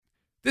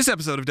This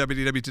episode of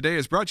WDW Today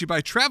is brought to you by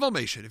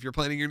Travelmation. If you're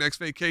planning your next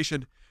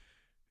vacation,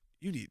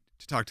 you need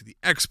to talk to the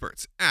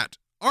experts at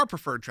our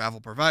preferred travel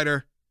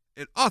provider,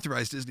 an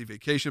authorized Disney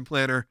vacation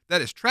planner.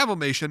 That is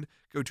Travelmation.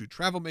 Go to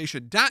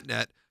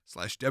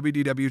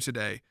travelmation.net/WDW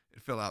Today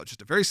and fill out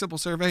just a very simple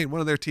survey, and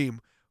one of their team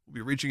will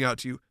be reaching out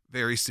to you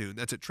very soon.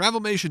 That's at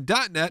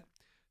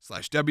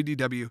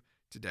travelmation.net/WDW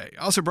Today.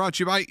 Also brought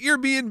to you by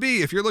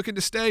Airbnb. If you're looking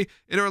to stay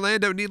in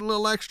Orlando, need a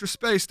little extra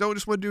space, don't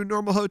just want to do a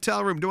normal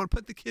hotel room, don't want to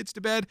put the kids to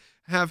bed,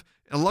 have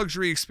a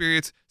luxury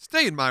experience,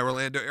 stay in my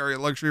Orlando area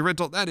luxury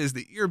rental. That is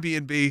the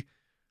Airbnb.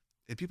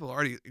 And people are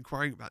already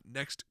inquiring about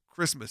next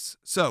Christmas.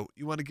 So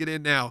you want to get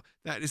in now.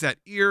 That is at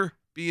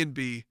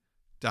airbnb.com.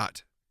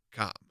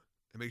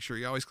 And make sure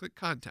you always click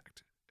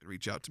contact and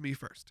reach out to me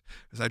first,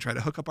 as I try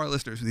to hook up our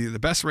listeners with either the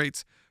best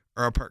rates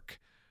or a perk.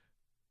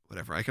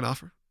 Whatever I can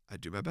offer, I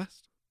do my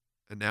best.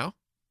 And now,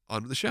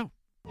 on with the show.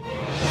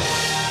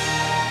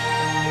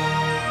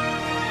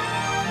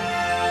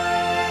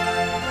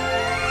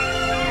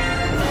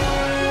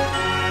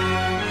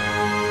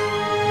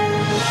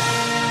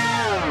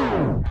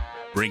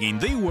 Bringing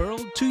the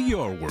world to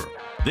your world.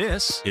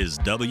 This is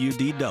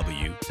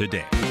WDW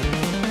Today.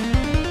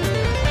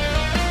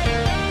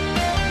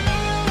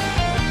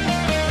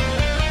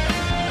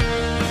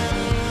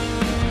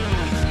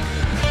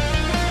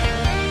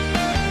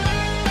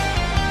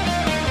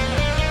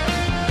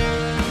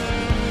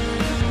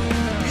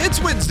 It's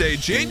Wednesday,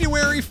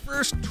 January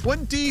 1st,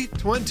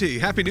 2020.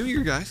 Happy New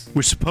Year, guys.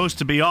 We're supposed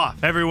to be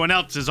off. Everyone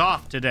else is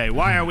off today.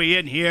 Why are we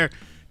in here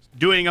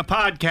doing a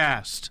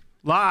podcast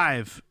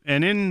live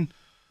and in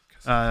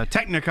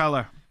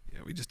Technicolor? Yeah,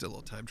 we just did a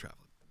little time travel.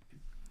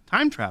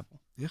 Time travel?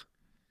 Yeah.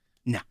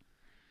 No.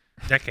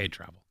 Decade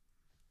travel.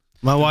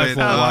 My wife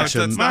won't watch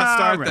Let's a not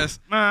start All right. this.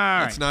 All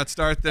right. Let's not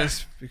start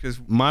this because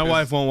my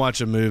wife won't watch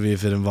a movie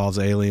if it involves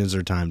aliens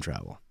or time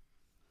travel.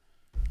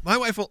 My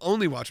wife will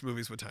only watch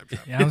movies with time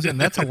travel. Yeah,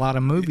 that's a lot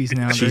of movies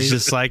nowadays. She's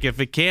just like, if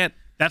it can't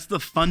That's the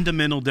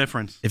fundamental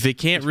difference.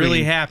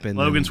 really happen,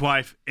 Logan's then,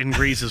 wife and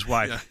Grease's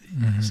wife.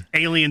 Yeah. It's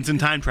aliens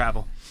and time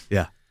travel.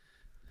 yeah.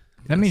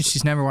 That means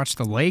she's never watched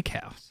The Lake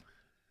House.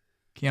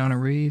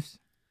 Keanu Reeves,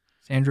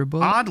 Sandra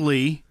Bullock.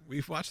 Oddly,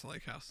 We've watched The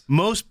Lake House.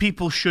 most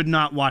people should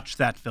not watch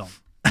that film.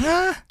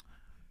 Logan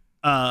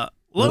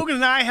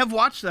and I have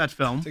watched that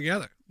film.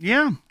 Together.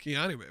 Yeah.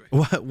 Keanu,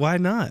 baby. Why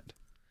not?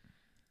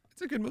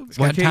 It's a good movie. It's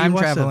got can't you time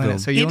watch travel that in film? it,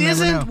 so you'll It never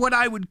isn't know. what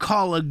I would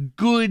call a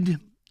good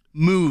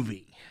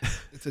movie.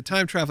 It's a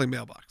time-traveling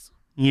mailbox.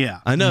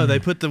 Yeah. I know they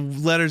put the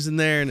letters in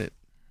there, and it.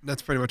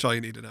 That's pretty much all you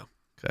need to know.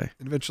 Okay.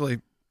 And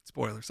eventually,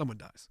 spoiler, someone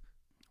dies.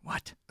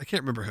 What? I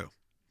can't remember who,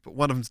 but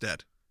one of them's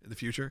dead in the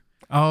future.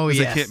 Oh, 'Cause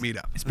yes. They can't meet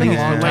up. It's been a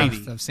Yeah. long time Lady.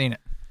 since I've seen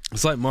it.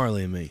 It's like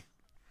Marley and Me.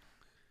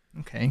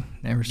 Okay,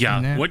 never seen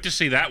Yeah, that. went to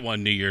see that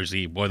one New Year's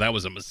Eve. Boy, that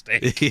was a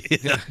mistake.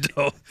 It's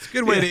a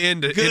good way to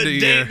end a Good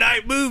year. date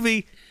night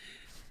movie.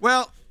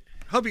 Well,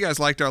 hope you guys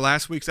liked our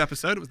last week's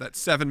episode. It was that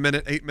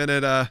 7-minute,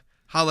 8-minute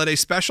holiday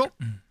special.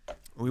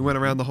 We went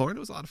around the horn. It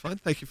was a lot of fun.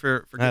 Thank you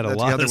for I had getting a that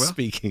lot together of well.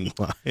 speaking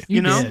lines.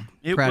 You know, did.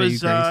 it Proud of you,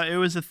 was Grace. it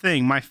was a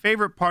thing. My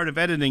favorite part of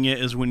editing it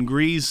is when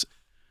Grease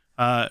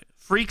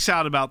freaks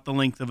out about the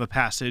length of a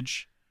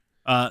passage,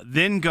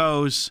 then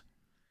goes,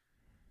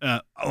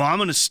 I'm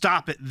going to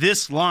stop at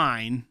this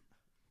line,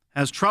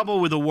 has trouble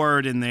with a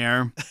word in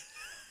there,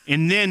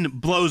 and then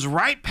blows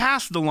right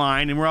past the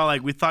line, and we're all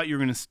like, we thought you were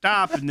going to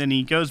stop, and then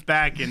he goes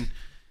back, and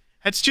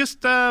it's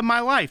just my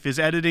life is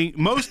editing.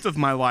 Most of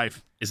my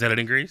life Is that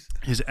in Greece?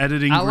 is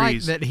editing I like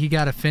Grease. that he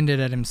got offended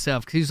at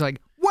himself because he was like,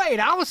 "Wait,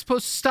 I was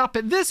supposed to stop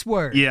at this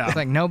word." Yeah. It's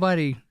like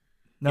nobody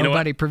know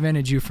what?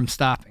 prevented you from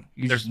stopping.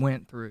 You There's- just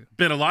went through.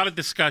 Been a lot of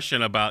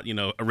discussion about,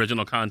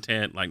 original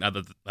content, like now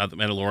that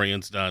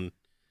Mandalorian's done.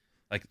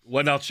 Like,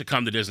 what else should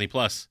come to Disney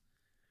Plus?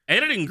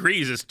 Editing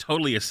Grease is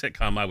totally a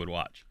sitcom I would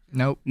watch.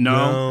 Nope.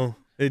 No.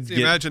 It'd It's the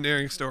get-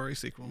 Imagineering story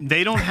sequel.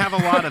 They don't have a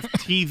lot of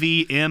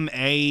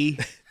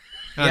TVMA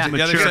Yeah, they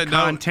mature said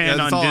no. content Yeah,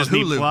 it's on all on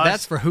Disney Hulu. Plus.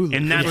 That's for Hulu.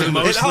 And that's Hulu.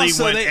 mostly And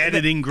also what they-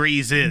 editing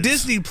Grease is.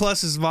 Disney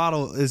Plus's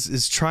model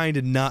is trying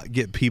to not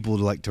get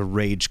people to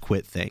rage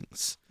quit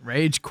things.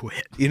 Rage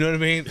quit. You know what I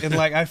mean? And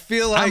I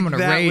feel I'm like gonna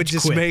that would rage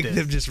just quit make this.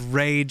 them just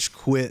rage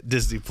quit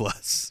Disney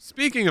Plus.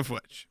 Speaking of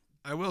which,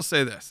 I will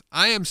say this.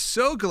 I am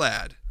so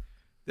glad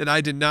that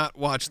I did not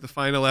watch the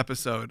final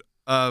episode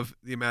of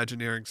the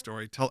Imagineering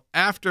story till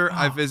after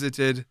I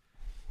visited.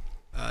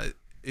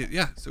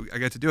 So I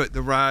got to do it.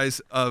 The Rise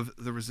of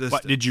the Resistance.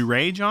 What, did you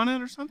rage on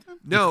it or something?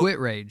 No, quit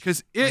rage.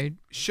 because it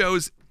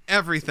shows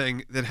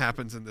everything that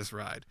happens in this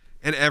ride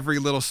and every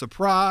little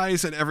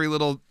surprise and every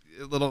little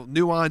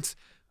nuance.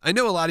 I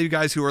know a lot of you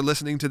guys who are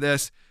listening to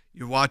this,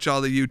 you watch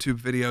all the YouTube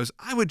videos.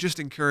 I would just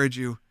encourage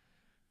you,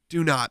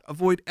 do not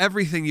avoid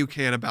everything you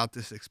can about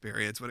this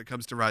experience when it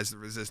comes to Rise of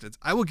the Resistance.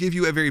 I will give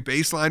you a very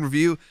baseline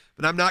review,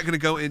 but I'm not going to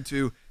go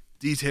into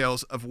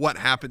details of what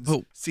happens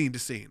scene to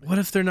scene. What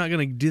if they're not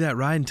going to do that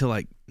ride until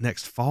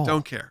next fall?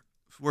 Don't care.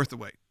 It's worth the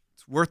wait.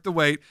 It's worth the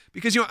wait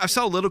because I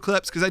saw little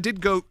clips because I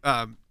did go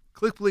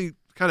quickly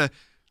kind of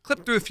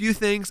clip through a few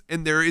things,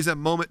 and there is a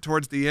moment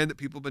towards the end that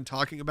people have been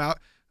talking about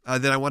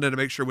that I wanted to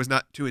make sure was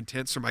not too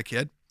intense for my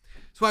kid.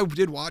 So I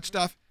did watch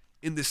stuff,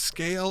 and the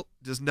scale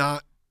does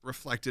not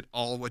reflect at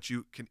all what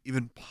you can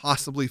even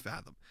possibly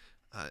fathom.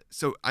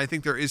 So I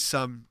think there is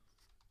some,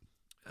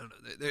 I don't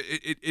know,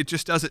 it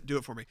just doesn't do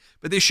it for me.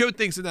 But they showed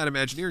things in that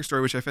Imagineering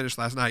story, which I finished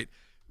last night,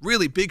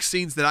 really big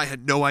scenes that I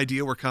had no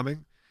idea were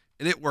coming,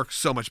 and it works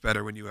so much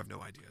better when you have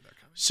no idea they're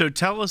coming. So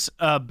tell us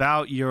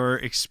about your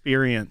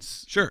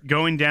experience. Sure.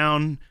 Going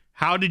down.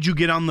 How did you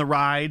get on the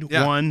ride?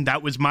 Yeah. One,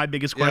 that was my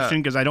biggest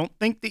question because I don't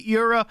think that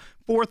you're a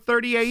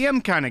 4:30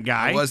 a.m. kind of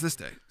guy. I was this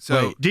day.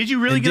 So Wait. Did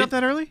you really And get up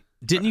that early?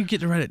 Didn't you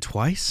get to ride it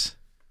twice?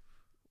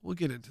 we'll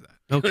get into that.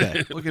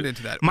 Okay. We'll get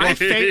into that. My Well,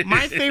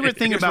 favorite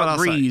thing here's what about I'll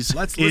say. Breeze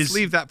Let's is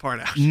leave that part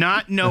out.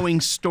 not knowing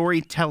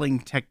storytelling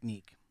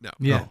technique No.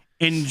 Yeah.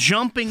 and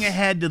jumping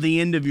ahead to the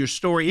end of your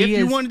story if He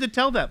you is- wanted to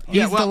tell that part.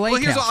 He's well, the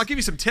lake here's house. I'll give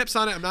you some tips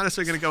on it. I'm not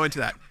necessarily going to go into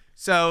that.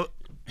 So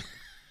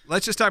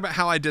let's just talk about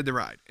how I did the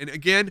ride. And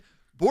again,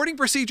 boarding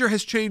procedure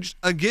has changed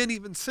again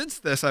even since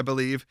this, I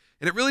believe.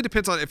 And it really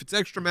depends on if it's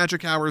extra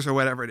magic hours or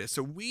whatever it is.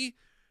 So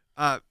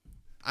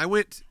I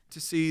went to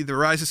see The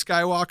Rise of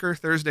Skywalker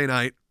Thursday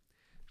night,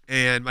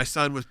 and my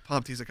son was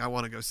pumped. He's like, I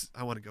want to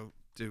go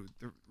do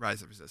The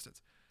Rise of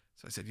Resistance.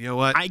 So I said, you know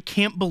what? I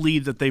can't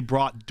believe that they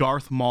brought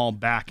Darth Maul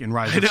back in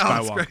Rise I of know,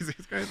 Skywalker.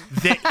 it's crazy.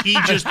 That he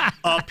just At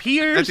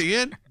appears, the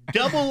end,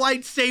 double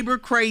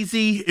lightsaber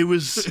crazy. It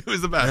was, it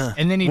was the best.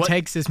 And then he What-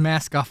 takes his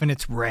mask off, and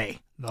it's Rey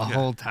the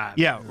whole time.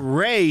 yeah,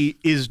 Rey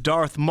is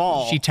Darth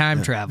Maul. She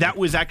time traveled. That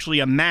was actually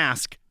a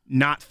mask,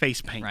 not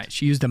face paint. right.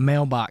 She used a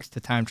mailbox to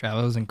time travel.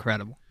 It was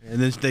incredible. And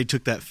then they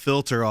took that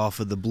filter off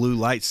of the blue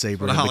lightsaber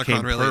The and it became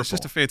holocron, really. purple. It's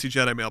just a fancy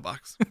Jedi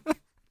mailbox.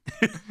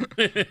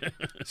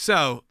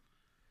 So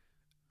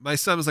my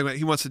son was like,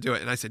 he wants to do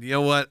it. And I said, you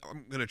know what?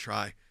 I'm going to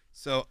try.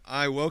 So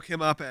I woke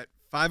him up at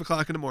 5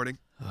 o'clock in the morning,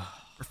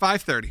 or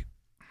 5:30.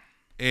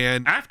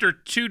 And After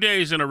 2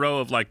 days in a row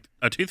of like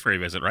a tooth fairy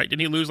visit, right? Didn't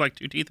he lose like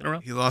 2 teeth in a row?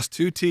 he lost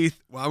 2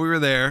 teeth while we were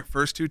there.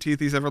 First 2 teeth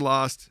he's ever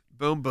lost.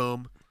 Boom,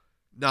 boom.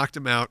 Knocked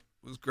him out.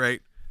 It was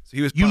great. So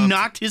he was You pumped.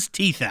 knocked his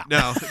teeth out.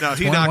 No,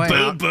 he one knocked way.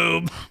 him out.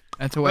 Boom.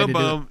 That's a way Boom, to do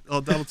it. boom.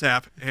 Little double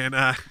tap. And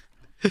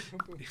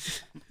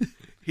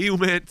he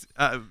went.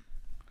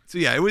 So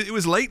yeah, it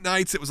was late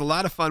nights. It was a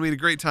lot of fun. We had a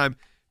great time.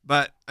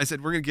 But I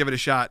said we're gonna give it a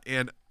shot.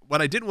 And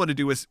what I didn't want to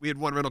do was we had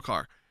one rental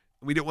car.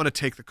 And we didn't want to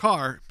take the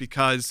car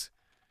because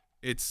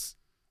it's,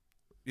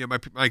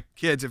 my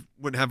kids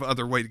wouldn't have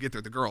other way to get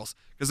there. The girls,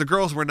 because the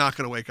girls were not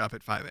going to wake up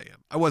at 5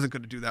 a.m. I wasn't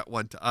going to do that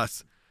one to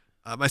us.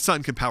 My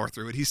son can power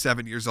through it. He's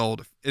 7 years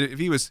old. If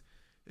he was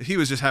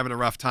just having a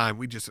rough time,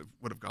 we just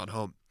would have gone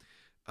home.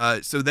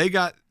 So we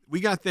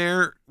got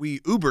there. We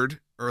Ubered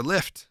or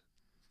Lyft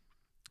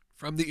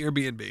from the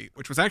Airbnb,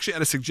 which was actually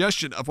at a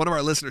suggestion of one of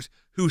our listeners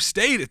who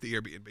stayed at the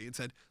Airbnb and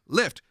said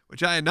Lyft,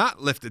 which I had not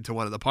lifted to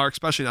one of the parks,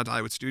 especially not to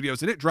Hollywood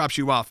Studios, and it drops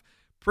you off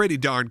pretty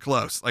darn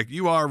close. Like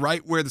you are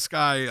right where the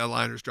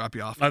Skyliners drop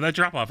you off. That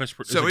drop off is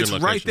So a good it's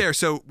right location. there.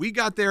 So we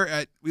got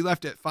there we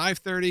left at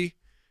 5:30,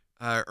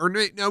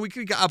 we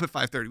could get up at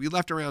 5:30. We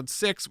left around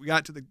 6. We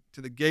got to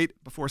the gate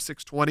before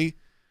 6:20.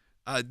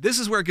 This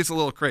is where it gets a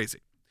little crazy.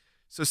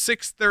 So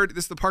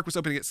 6:30. The park was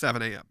opening at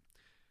 7 a.m.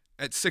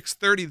 At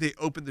 6:30, they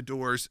opened the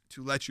doors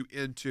to let you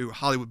into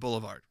Hollywood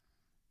Boulevard.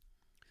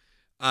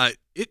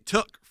 It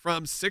took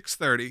from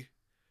 6:30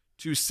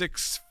 to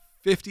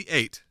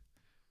 6:58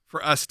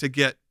 for us to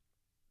get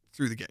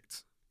through the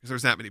gates because there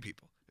was that many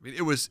people. I mean,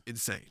 it was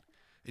insane.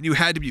 And you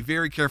had to be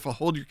very careful,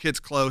 hold your kids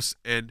close,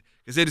 and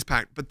because it is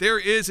packed. But there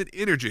is an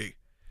energy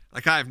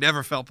like I have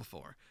never felt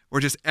before,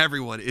 where just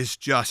everyone is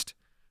just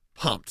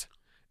pumped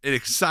and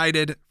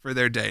excited for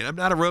their day. And I'm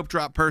not a rope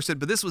drop person,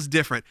 but this was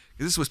different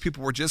because this was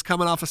people were just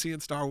coming off of seeing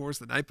Star Wars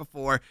the night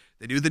before.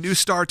 They knew the new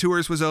Star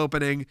Tours was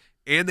opening,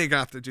 and they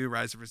got to do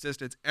Rise of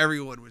Resistance.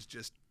 Everyone was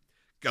just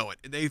going,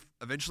 and they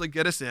eventually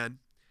get us in.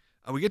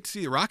 We get to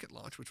see the rocket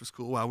launch, which was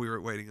cool while we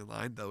were waiting in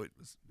line, though it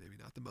was maybe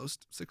not the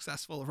most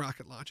successful of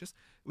rocket launches.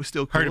 It was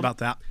still cool. Heard about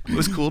that. It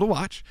was cool to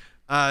watch.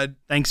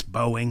 Thanks,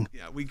 Boeing.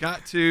 Yeah, we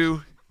got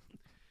to.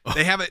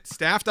 They have it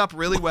staffed up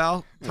really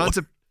well. Tons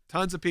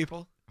of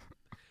people,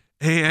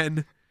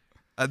 and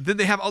then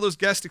they have all those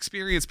guest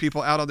experience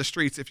people out on the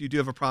streets if you do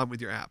have a problem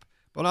with your app.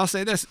 But I'll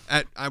say this: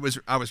 I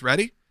was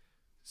ready.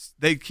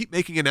 They keep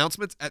making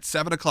announcements at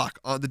 7 o'clock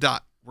on the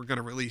dot. We're going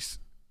to release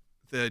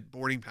the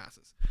boarding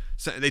passes.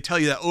 So they tell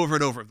you that over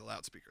and over of the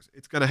loudspeakers.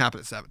 It's going to happen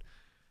at 7.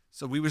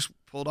 So we was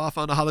pulled off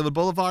onto Hollywood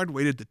Boulevard,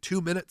 waited the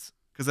 2 minutes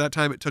because that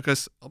time it took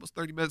us almost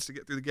 30 minutes to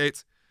get through the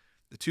gates.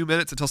 The 2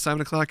 minutes until 7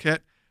 o'clock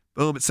hit.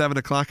 Boom, at 7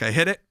 o'clock I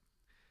hit it,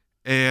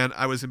 and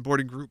I was in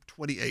boarding group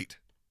 28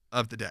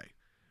 of the day.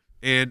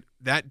 And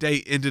that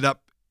day ended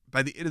up,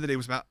 by the end of the day,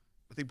 was about,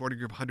 I think, boarding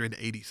group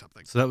 180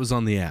 something. So that was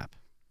on the app.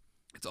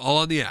 It's all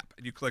on the app,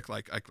 and you click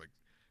I click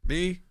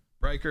me,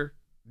 Riker,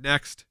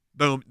 next,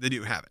 boom, then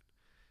you have it.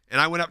 And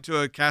I went up to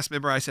a cast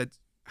member. I said,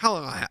 how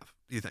long do I have,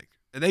 do you think?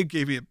 And they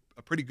gave me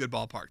a pretty good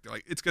ballpark. They're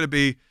like, it's going to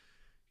be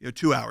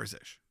 2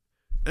 hours-ish.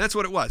 And that's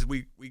what it was.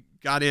 We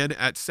got in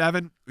at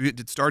 7. We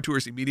did Star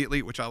Tours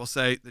immediately, which I will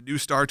say the new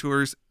Star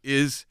Tours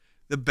is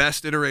the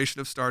best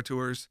iteration of Star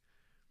Tours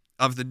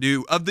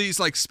of these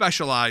like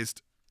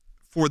specialized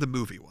for the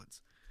movie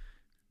ones.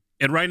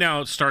 And right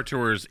now, Star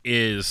Tours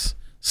is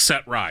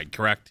set ride,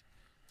 correct?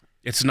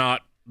 It's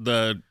not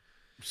the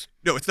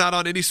No, it's not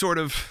on any sort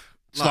of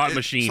slot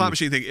machine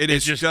thing.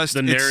 It's just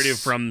the narrative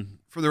from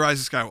the Rise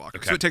of Skywalker.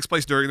 Okay. So it takes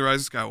place during the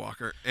Rise of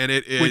Skywalker, and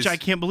it is Which I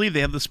can't believe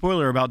they have the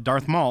spoiler about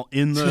Darth Maul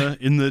in the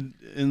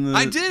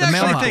I did the actually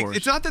Star think Wars.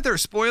 it's not that there are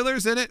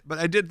spoilers in it, but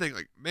I did think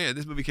like, man,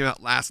 this movie came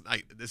out last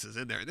night and this is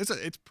in there. And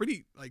it's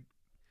pretty like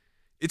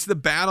it's the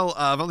battle of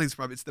I don't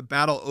think it's the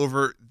battle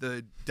over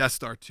the Death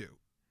Star 2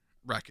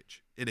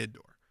 wreckage in Endor.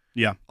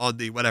 Yeah. On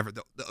the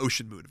the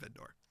ocean moon of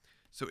Endor.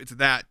 So it's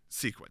that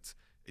sequence.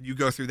 And you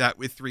go through that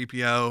with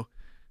 3PO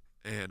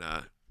and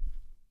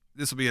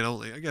this will be an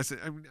only. I guess.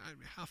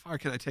 How far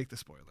can I take the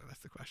spoiler?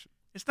 That's the question.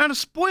 It's not a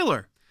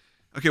spoiler.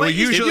 Okay. But Well,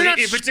 usually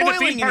if it's in a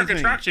spoiling theme park anything.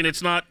 attraction,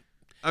 it's not.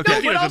 okay. No,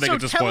 You but don't think also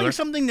it's a spoiler. telling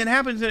something that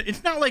happens.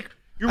 It's not like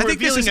you're I think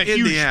this revealing is a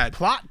in the huge ad.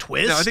 plot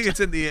twist. No, I think it's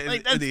in the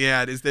Like, in the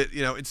ad. Is that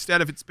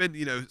instead of it's been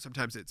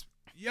sometimes it's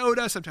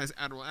Yoda, sometimes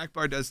Admiral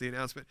Akbar does the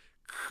announcement.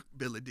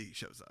 Billy D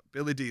shows up.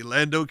 Billy D,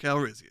 Lando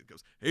Calrissian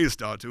goes, "Hey,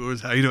 Star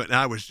Tours, how you doing?" And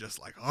I was just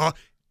like, "Oh,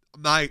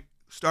 my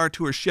Star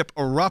Tours ship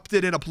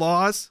erupted in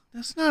applause."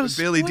 That's not a when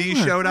Billy D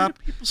spoiler. showed Why do up,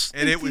 people and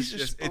think it was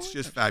these are it's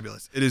just spoilers?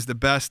 fabulous. It is the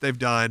best they've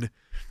done.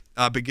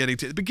 The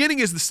beginning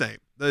is the same.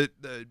 The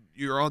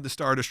you're on the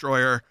Star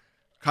Destroyer,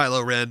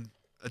 Kylo Ren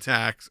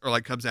attacks or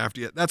like comes after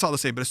you. That's all the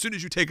same. But as soon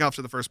as you take off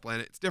to the first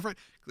planet, it's different.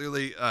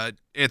 Clearly,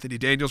 Anthony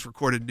Daniels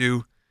recorded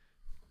new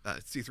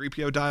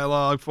C-3PO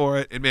dialogue for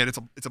it, and man, it's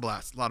a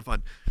blast. It's a lot of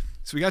fun.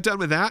 So we got done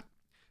with that.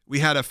 We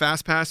had a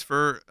fast pass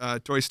for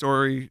Toy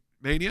Story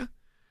Mania.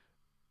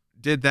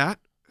 Did that.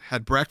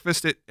 Had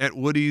breakfast at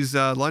Woody's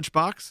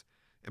lunchbox.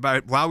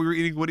 And while we were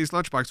eating Woody's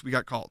lunchbox, we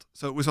got called.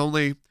 So it was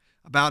only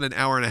about an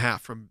hour and a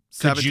half from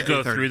 7 Did you to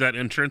go 8:30. through that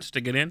entrance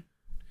to get in,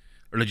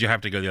 or did you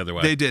have to go the other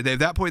way? They did. At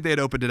that point, they had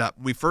opened it up.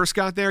 When we first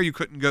got there, you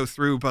couldn't go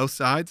through both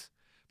sides.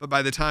 But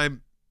by the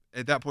time,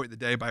 at that point in the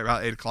day, by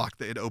about 8 o'clock,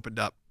 they had opened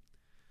up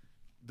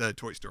the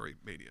Toy Story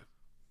Mania,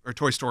 or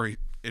Toy Story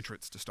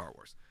entrance to Star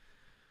Wars.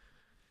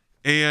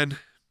 And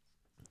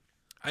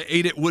I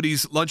ate at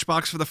Woody's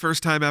lunchbox for the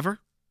first time ever.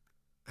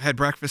 I had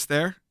breakfast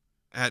there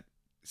at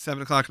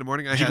 7 o'clock in the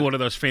morning. Did you get one of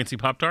those fancy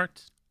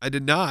Pop-Tarts? I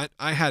did not.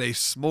 I had a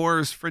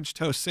s'mores French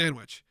toast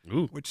sandwich,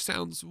 Ooh. which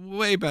sounds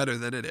way better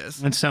than it is.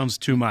 That sounds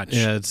too much.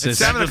 Yeah, It's 7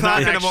 Does o'clock not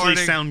in the actually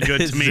morning. sound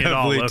good It's to me at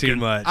all. definitely too Logan.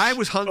 much. I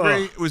was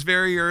hungry. It was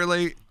very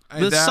early. I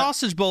had The that.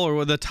 sausage bowl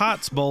or the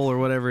tots bowl or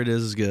whatever it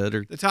is good.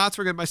 Or The tots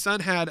were good. My son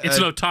had It's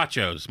no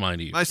tachos,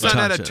 mind you. my son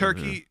had a Tacho,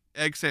 turkey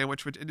egg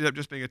sandwich, which ended up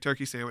just being a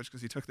turkey sandwich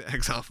because he took the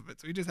eggs off of it.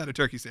 So he just had a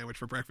turkey sandwich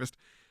for breakfast,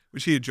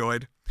 which he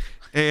enjoyed.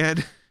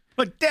 And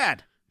But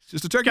Dad it's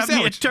just a turkey got me a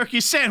sandwich. turkey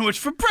sandwich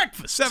for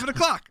breakfast. 7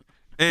 o'clock.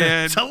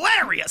 And It's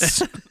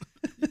hilarious.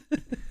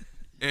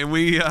 and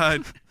we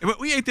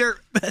ate there.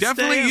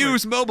 Definitely day ever.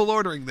 used mobile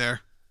ordering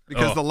there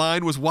because Oh. the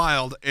line was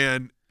wild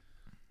and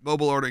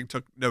mobile ordering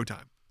took no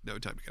time to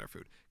get our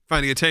food.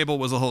 Finding a table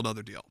was a whole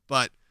nother deal,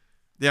 but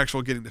the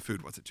actual getting the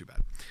food wasn't too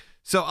bad.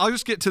 So I'll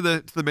just get to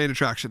the main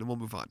attraction and we'll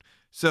move on.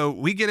 So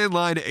we get in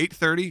line at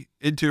 8:30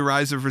 into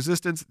Rise of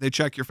Resistance. They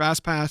check your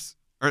fast pass,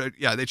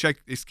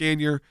 they scan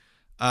your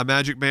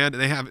Magic Band,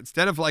 and they have,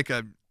 instead of like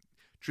a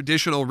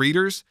traditional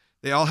readers,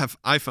 they all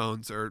have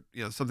iPhones or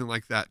something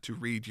like that to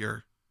read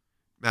your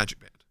Magic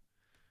Band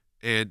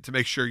and to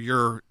make sure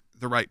you're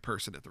the right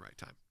person at the right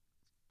time.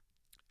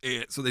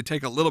 And so they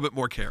take a little bit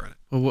more care in it.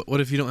 well, what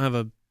if you don't have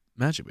a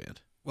magic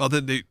band? Well,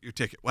 then your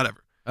ticket,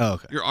 whatever. Oh,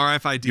 okay. Your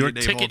RFID Your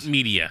enabled. ticket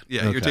media.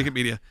 Yeah, your Okay. ticket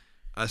media.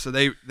 So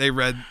they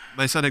read.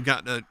 My son had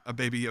gotten a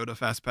Baby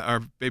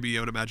Yoda Baby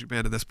Yoda Magic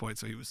Band at this point,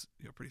 so he was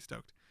pretty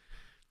stoked.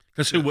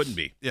 Because who wouldn't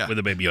be Yeah. with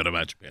a Baby Yoda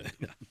Magic Band?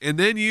 And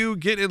then you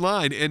get in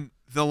line, and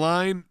the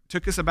line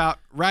took us we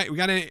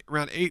got in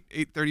around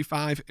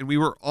 8:35, and we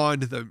were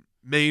on the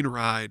main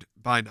ride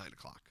by 9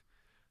 o'clock.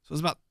 So it was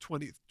about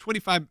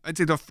 25, I'd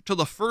say till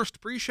the first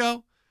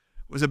pre-show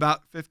was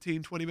about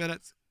 15, 20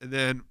 minutes. And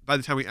then by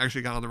the time we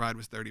actually got on the ride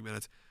was 30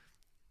 minutes.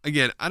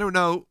 Again, I don't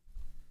know.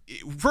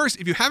 First,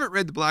 if you haven't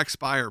read the Black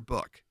Spire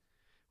book,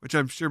 which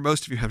I'm sure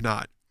most of you have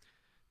not,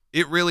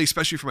 it really,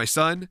 especially for my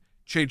son,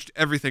 changed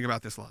everything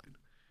about this line.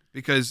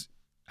 Because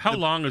How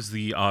long is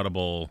the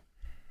Audible?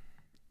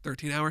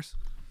 13 hours,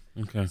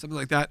 Okay. something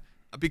like that.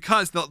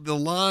 Because the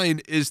line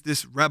is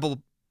this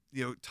rebel,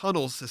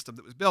 tunnel system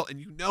that was built.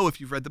 And if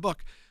you've read the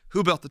book,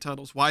 who built the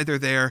tunnels, why they're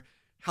there,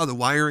 how the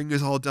wiring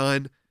is all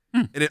done.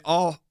 And it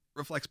all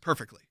reflects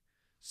perfectly.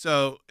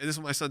 So, and this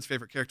is my son's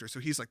favorite character. So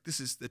he's like, this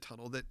is the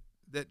tunnel that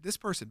this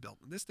person built.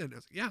 And this, and I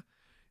was like, yeah.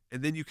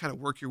 And then you kind of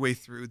work your way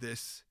through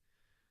this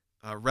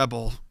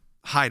rebel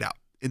hideout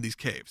in these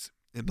caves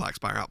in Black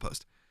Spire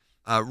Outpost.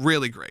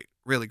 Really great.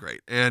 Really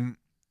great. And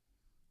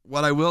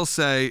what I will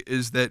say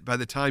is that by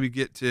the time you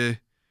get to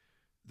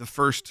the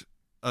first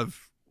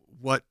of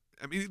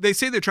they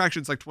say the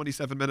attraction's like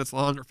 27 minutes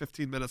long or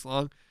 15 minutes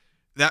long.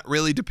 That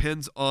really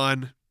depends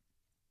on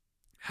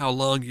how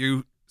long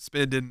you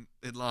spend in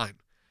line.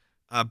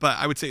 But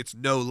I would say it's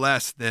no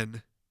less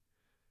than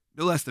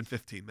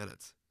 15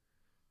 minutes.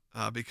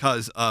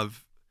 because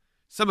of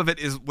some of it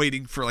is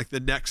waiting for like the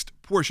next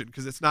portion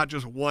because it's not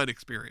just one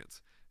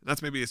experience. And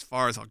that's maybe as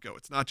far as I'll go.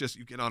 It's not just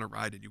you get on a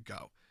ride and you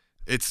go.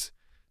 It's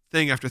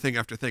thing after thing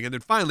after thing. And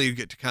then finally you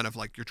get to kind of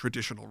like your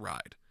traditional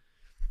ride.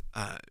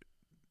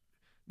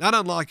 Not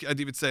unlike, I'd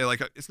even say,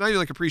 like, it's not even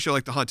like a pre-show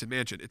like the Haunted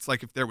Mansion. It's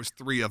like if there was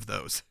 3 of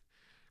those.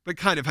 But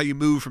kind of how you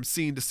move from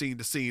scene to scene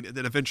to scene, and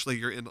then eventually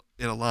you're in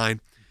a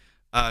line.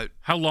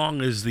 How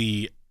long is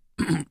the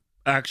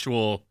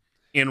actual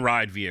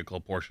in-ride vehicle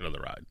portion of the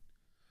ride?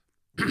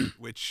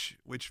 Which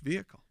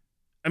vehicle?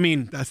 I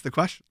mean, That's the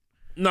question.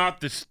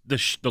 not this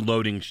the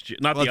loading,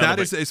 not Well, the that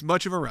elevator. is as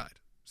much of a ride.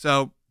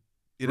 So,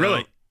 you know,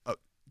 Really?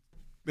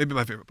 maybe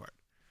my favorite part.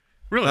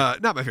 Really?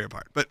 Not my favorite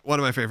part, but one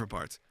of my favorite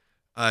parts.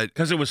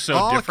 Because it was so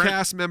all different.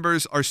 cast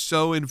members are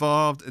so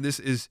involved, and if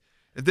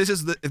this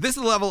is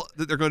the level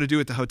that they're going to do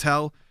at the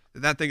hotel,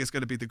 then that thing is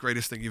going to be the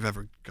greatest thing you've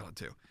ever gone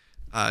to.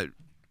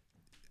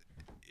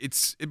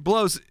 It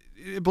blows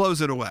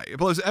it away. It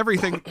blows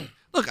everything.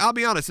 Look, I'll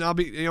be honest, and I'll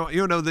be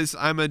you know this.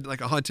 I'm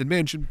like a Haunted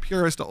Mansion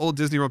purist, an old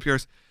Disney World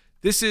purist.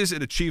 This is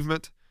an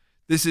achievement.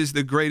 This is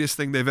the greatest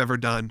thing they've ever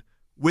done,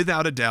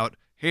 without a doubt,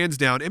 hands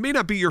down. It may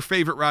not be your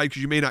favorite ride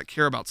because you may not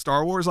care about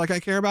Star Wars like I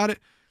care about it,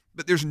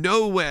 but there's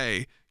no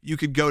way you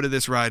could go to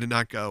this ride and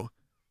not go,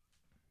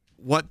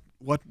 what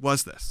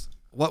was this?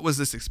 What was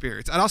this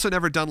experience? I'd also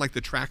never done like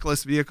the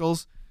trackless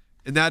vehicles,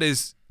 and that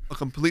is a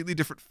completely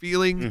different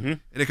feeling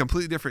and a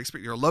completely different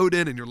experience. Your load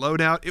in and your load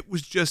out. It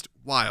was just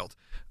wild.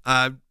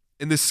 And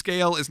the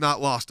scale is not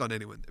lost on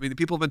anyone. I mean, the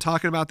people have been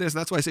talking about this, and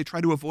that's why I say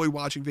try to avoid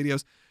watching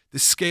videos. The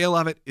scale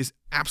of it is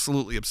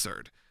absolutely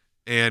absurd.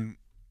 And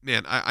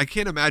man, I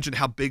can't imagine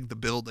how big the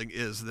building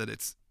is that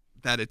it's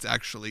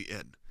actually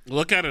in.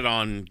 Look at it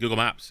on Google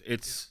Maps.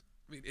 It's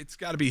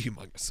got to be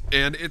humongous,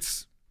 and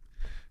it's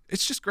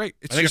just great.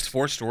 I think it's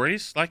 4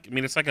 stories.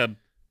 It's like a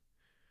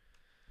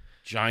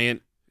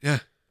giant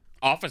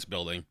office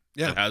building.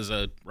 Yeah. That has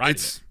a ride.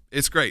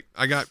 It's great.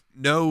 I got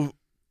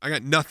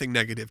nothing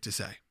negative to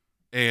say,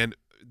 and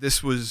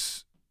this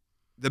was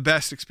the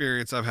best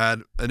experience I've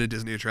had in a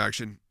Disney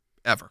attraction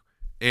ever.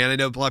 And I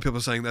know a lot of people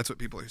are saying that's what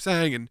people are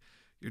saying, and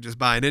you're just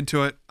buying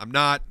into it. I'm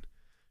not.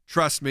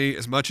 Trust me,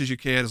 as much as you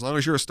can, as long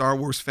as you're a Star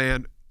Wars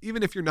fan,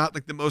 even if you're not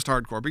like the most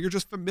hardcore, but you're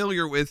just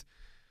familiar with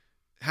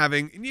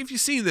having, and if you've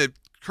seen the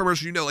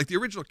commercial, you know, like the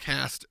original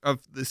cast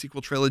of the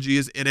sequel trilogy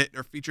is in it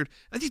or featured.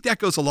 I think that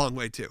goes a long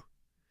way too.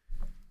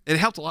 And it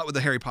helped a lot with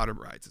the Harry Potter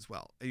rides as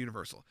well at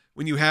Universal.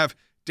 When you have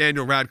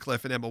Daniel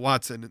Radcliffe and Emma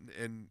Watson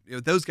and you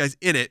know those guys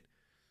in it,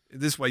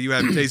 this way you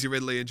have Daisy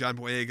Ridley and John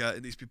Boyega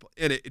and these people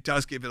in it, it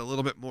does give it a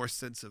little bit more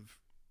sense of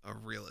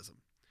realism.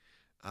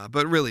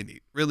 But really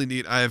neat.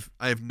 I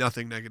have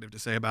nothing negative to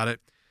say about it.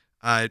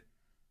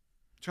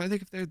 Trying to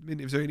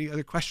think is there any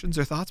other questions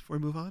or thoughts before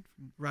we move on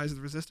from Rise of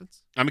the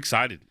Resistance? I'm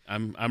excited.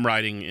 I'm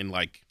riding in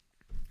like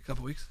A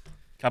couple weeks.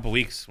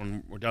 weeks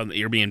when we're done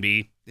the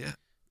Airbnb. Yeah.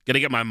 Gonna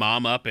get my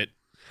mom up at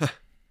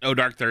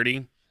Dark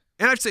 30.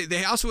 And I'd say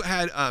they also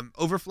had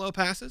overflow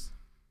passes.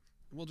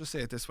 We'll just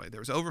say it this way: there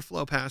was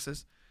overflow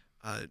passes.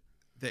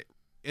 They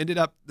ended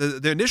up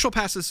the initial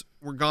passes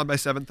were gone by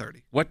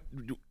 7:30. What?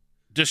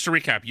 Just to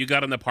recap, you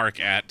got in the park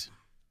at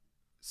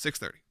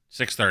 6:30.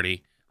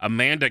 6:30.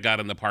 Amanda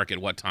got in the park at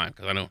what time?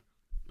 Because I know.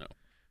 No.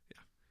 Yeah.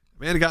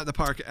 Amanda got in the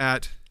park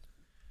at.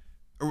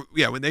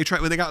 When they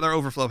got their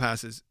overflow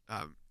passes,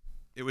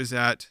 it was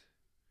at.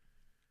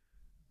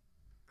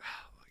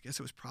 I guess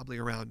it was probably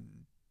around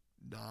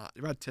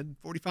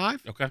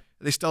 10:45. Okay. And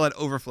they still had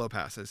overflow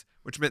passes,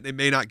 which meant they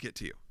may not get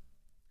to you.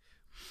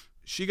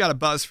 She got a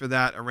buzz for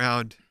that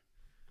around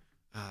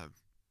about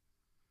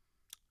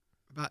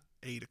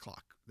 8:00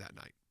 that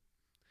night.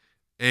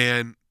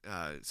 And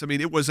so, I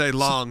mean, it was a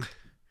long.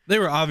 They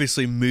were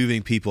obviously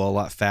moving people a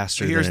lot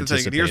faster Here's than the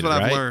thing, and here's what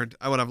anticipated, I've right? learned.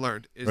 What I've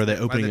learned is Or are they that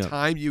by opening the up?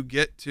 time you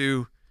get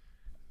to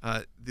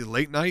the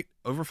late night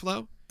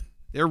overflow,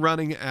 they're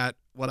running at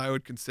what I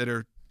would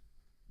consider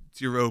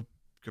zero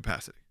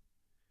capacity.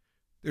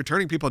 They're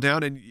turning people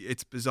down, and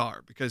it's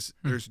bizarre because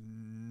there's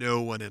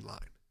no one in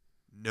line.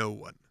 No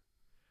one.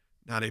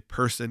 Not a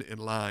person in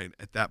line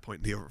at that point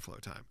in the overflow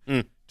time.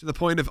 To the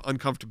point of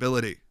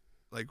uncomfortability.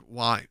 Like,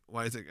 why?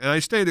 Why is it? And I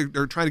understand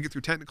they're trying to get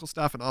through technical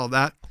stuff and all of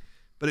that,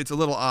 but it's a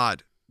little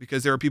odd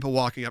because there are people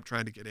walking up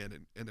trying to get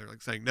in, and they're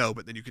like saying no,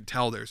 but then you can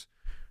tell there's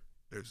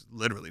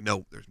literally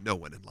there's no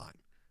one in line.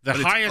 The But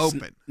it's highest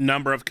open.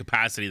 number of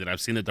capacity that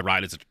I've seen that the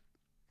ride is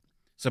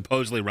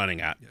supposedly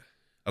running at,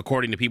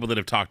 according to people that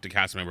have talked to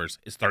cast members,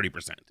 is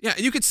 30%. Yeah,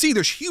 and you can see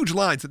there's huge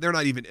lines that they're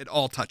not even at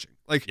all touching.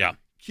 Like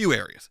queue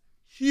areas.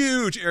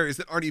 Huge areas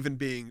that aren't even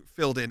being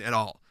filled in at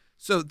all.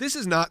 So this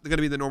is not going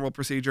to be the normal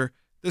procedure.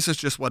 This is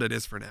just what it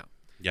is for now.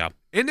 Yeah.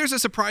 And there's a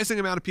surprising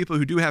amount of people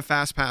who do have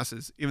fast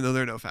passes, even though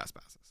there are no fast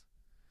passes.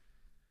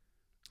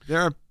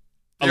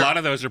 A lot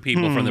of those are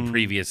people from the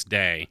previous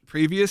day.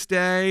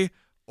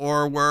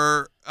 Or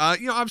were,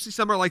 obviously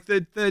some are like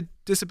the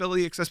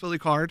disability accessibility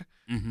card.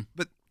 Mm-hmm.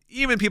 But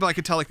even people I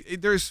could tell, like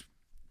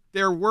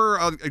there were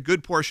a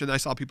good portion I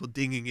saw people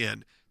dinging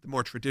in the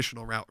more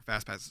traditional route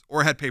fast passes,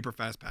 or had paper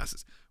fast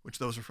passes, which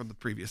those are from the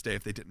previous day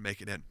if they didn't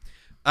make it in.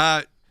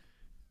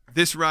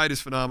 This ride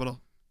is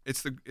phenomenal.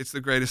 It's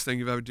the greatest thing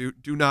you've ever do.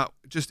 Do not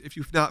just if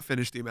you've not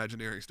finished the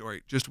Imagineering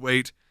story, just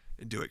wait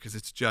and do it because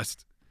it's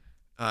just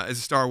as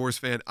a Star Wars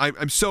fan,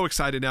 I'm so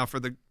excited now for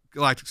the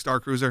Galactic Star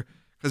Cruiser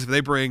because if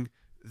they bring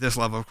this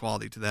level of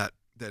quality to that,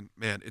 then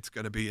man, it's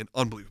going to be an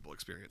unbelievable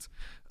experience.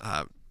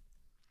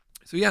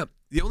 So yeah,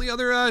 the only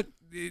other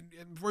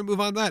before we move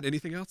on to that,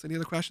 anything else? Any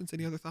other questions?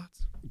 Any other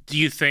thoughts? Do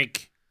you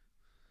think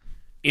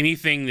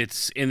anything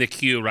that's in the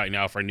queue right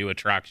now for new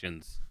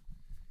attractions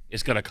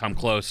is going to come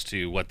close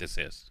to what this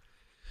is?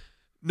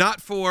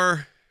 Not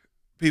for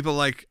people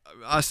like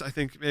us, I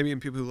think, maybe,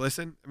 and people who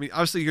listen. I mean,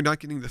 obviously, you're not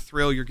getting the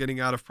thrill you're getting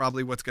out of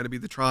probably what's going to be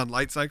the Tron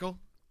Light Cycle.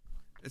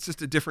 It's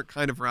just a different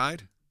kind of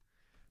ride.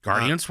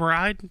 Guardians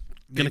ride?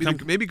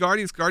 Maybe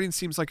Guardians. Guardians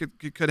seems like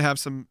it could have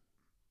some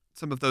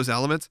of those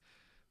elements,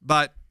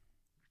 but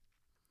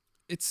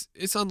it's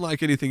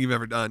unlike anything you've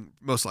ever done,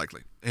 most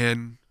likely.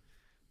 And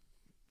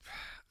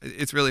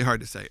it's really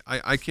hard to say.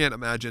 I can't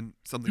imagine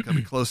something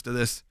coming close to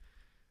this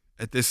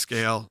at this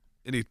scale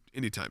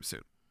anytime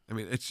soon. I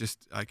mean, it's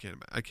just I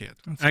can't.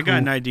 I got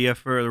an idea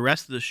for the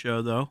rest of the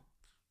show, though.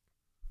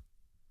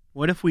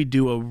 What if we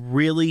do a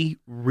really,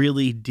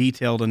 really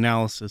detailed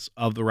analysis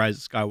of The Rise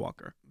of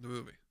Skywalker? The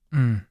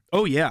movie.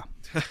 Oh, yeah.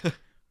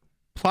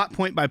 Plot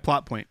point by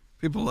plot point.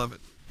 People love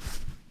it.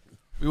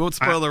 We won't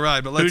spoil the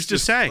ride, but let's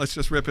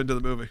just rip into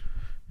the movie.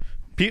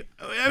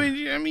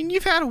 I mean,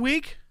 you've had a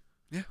week.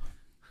 Yeah.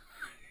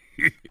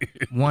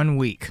 1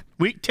 week.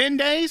 10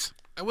 days?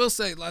 I will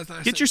say, last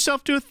night Get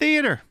yourself to a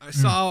theater.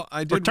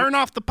 I did or turn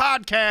off the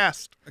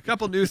podcast. A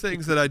couple new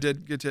things that I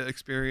did get to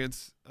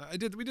experience.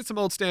 We did some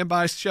old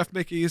standbys, Chef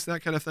Mickey's,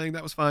 that kind of thing.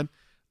 That was fun.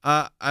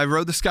 I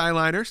rode the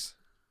Skyliners.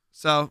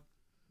 So,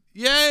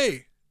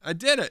 yay! I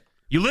did it.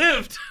 You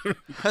lived.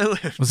 I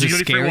lived. Was Did it you go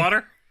to free scary?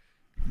 water?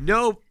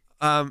 Nope.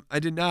 I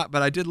did not,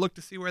 but I did look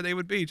to see where they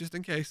would be, just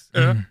in case.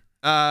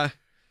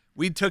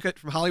 We took it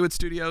from Hollywood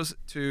Studios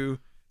to,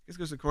 I guess it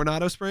goes to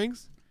Coronado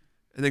Springs,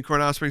 and then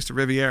Coronado Springs to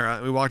Riviera.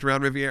 And we walked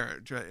around Riviera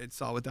and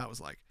saw what that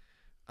was like.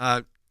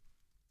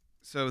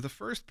 So the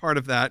first part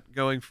of that,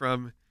 going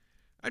from,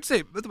 I'd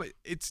say, by the way,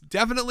 it's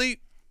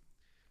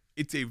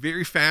a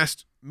very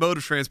fast mode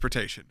of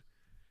transportation.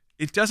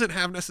 It doesn't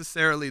have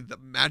necessarily the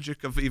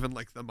magic of even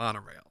like the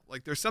monorail.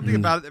 Like there's something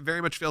about it that very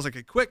much feels like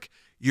a quick,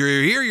 you're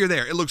here, you're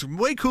there. It looks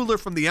way cooler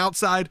from the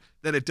outside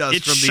than it does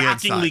It's from the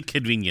inside. shockingly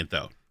convenient,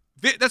 though.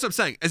 That's what I'm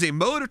saying. As a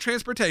mode of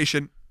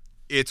transportation,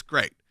 it's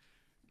great.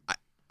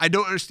 I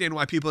don't understand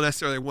why people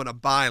necessarily want to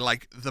buy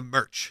like the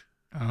merch.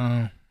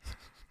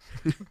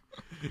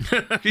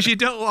 Because you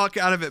don't walk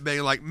out of it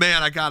being like,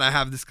 man, I gotta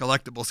have this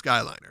collectible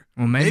Skyliner.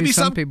 Well, maybe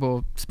some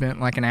people spent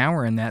like an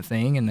hour in that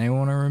thing and they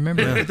want to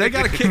remember it. If they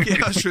gotta kick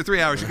you out for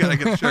 3 hours, you gotta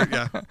get the shirt.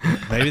 Yeah,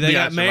 Maybe they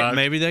Yeah, got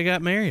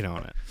married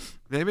on it.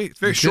 maybe it's a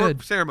very You short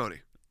could. ceremony.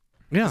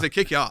 Yeah. 'Cause they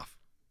kick you off.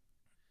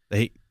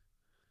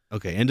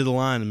 Okay, end of the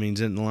line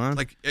means end of the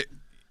line.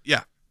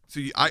 Yeah.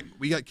 So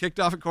we got kicked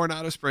off at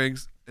Coronado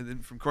Springs, and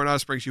then from Coronado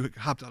Springs you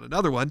hopped on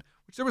another one,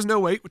 which there was no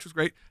wait, which was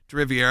great, to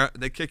Riviera,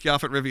 and they kick you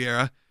off at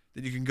Riviera.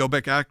 Then you can go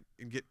back out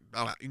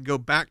and go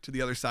back to the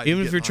other side.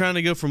 Even if you're trying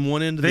to go from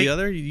one end to the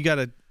other, you got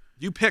to.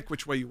 you pick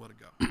which way you want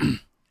to go.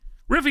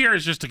 Riviera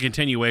is just a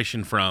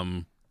continuation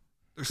from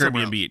There's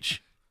somewhere Caribbean else.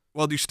 Beach.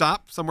 Well, do you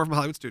stop somewhere from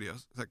Hollywood Studios?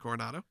 Is that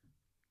Coronado?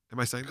 Am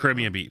I saying that?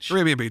 Caribbean Beach.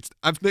 Caribbean Beach.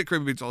 I've been at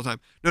Caribbean Beach all the time.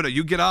 No,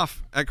 you get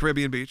off at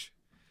Caribbean Beach,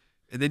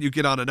 and then you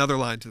get on another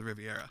line to the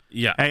Riviera.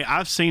 Yeah. Hey,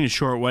 I've seen a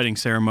short wedding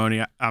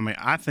ceremony. I mean,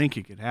 I think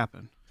it could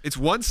happen. It's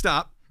one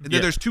stop, and then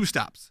Yeah. there's two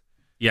stops.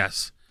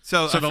 Yes.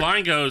 So So the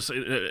line goes,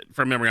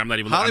 from memory, I'm not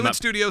even Hollywood I'm not,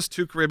 Studios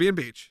to Caribbean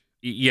Beach.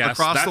 Yes,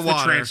 across that's the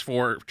water.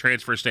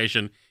 transfer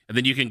station, and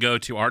then you can go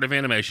to Art of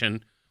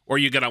Animation, or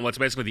you get on what's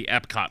basically the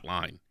Epcot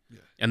line,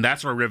 and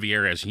that's where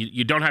Riviera is.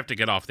 You don't have to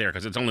get off there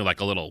because it's only like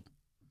a little.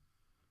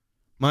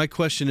 My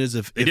question is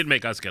They did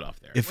make us get off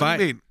there. if What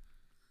do you mean?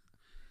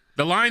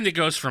 The line that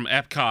goes from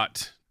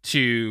Epcot to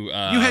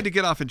You had to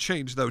get off and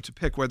change though to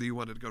pick whether you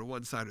wanted to go to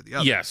one side or the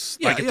other. yes,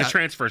 Yeah, like at yeah. the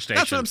transfer station.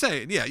 That's what I'm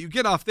saying. Yeah, you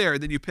get off there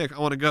and then you pick. I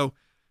want to go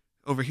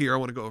over here. I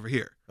want to go over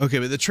here. Okay,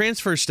 but the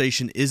transfer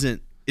station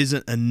isn't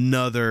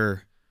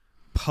another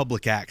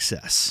public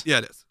access. Yeah,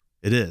 it is.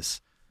 It is.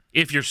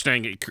 If you're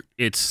staying,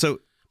 it's So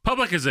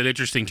public is an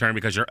interesting term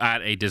because you're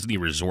at a Disney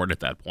resort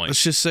at that point.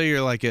 let's just say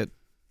you're like at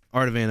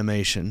Art of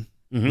Animation,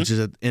 which is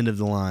at the end of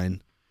the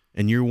line,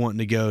 and you're wanting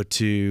to go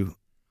to,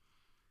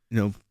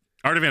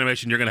 Art of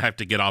Animation, you're going to have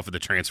to get off of the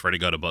transfer to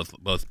go to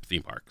both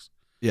theme parks.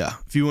 yeah.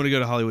 If you want to go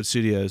to Hollywood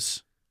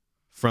Studios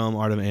from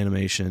Art of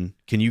Animation,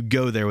 can you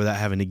go there without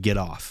having to get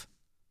off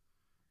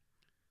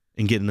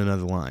and get in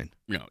another line?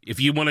 If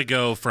you want to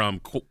go from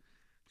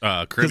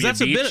Because Caribbean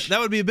Beach, that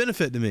would be a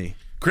benefit to me.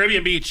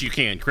 Caribbean Beach, you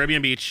can.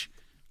 Caribbean Beach,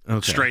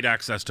 Okay. straight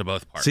access to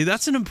both parks. See,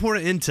 that's an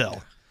important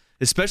intel,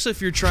 especially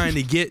if you're trying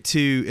to get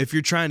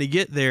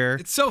there.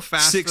 It's so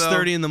fast.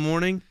 6:30 in the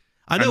morning.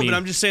 I know, mean- but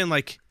I'm just saying,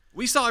 like,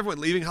 We saw everyone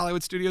leaving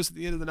Hollywood Studios at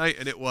the end of the night,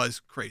 and it was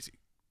crazy.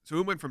 So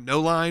we went from no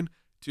line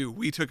to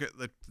we took it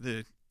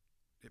the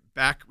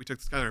back. We took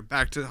the Skyliner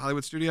back to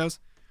Hollywood Studios,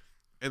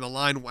 and the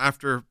line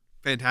after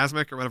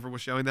Fantasmic or whatever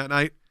was showing that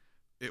night,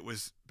 it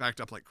was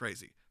backed up like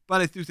crazy.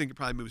 But I do think it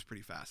probably moves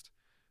pretty fast.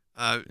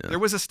 There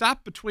was a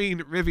stop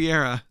between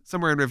Riviera,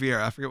 somewhere in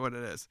Riviera. I forget what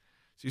it is.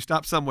 So you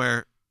stop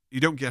somewhere. You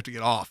don't have to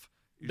get off.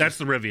 That's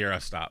the Riviera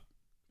stop.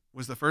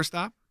 Was the first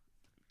stop?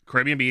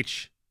 Caribbean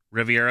Beach,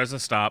 Riviera's a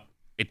stop.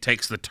 It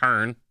takes the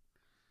turn,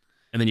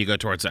 and then you go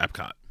towards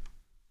Epcot.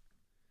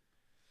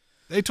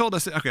 They told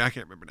us. Okay, I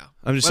can't remember now.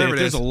 I'm just Whatever saying,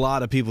 it there's is. a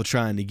lot of people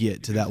trying to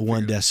get to that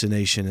one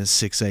destination at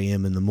 6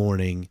 a.m. in the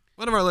morning.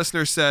 One of our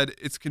listeners said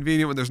it's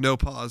convenient when there's no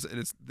pause and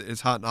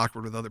it's hot and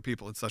awkward with other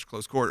people in such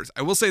close quarters.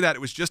 I will say that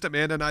it was just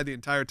Amanda and I the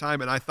entire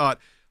time, and I thought,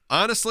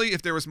 honestly,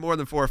 if there was more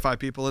than 4 or 5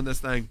 people in this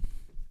thing,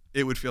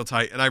 it would feel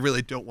tight, and I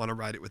really don't want to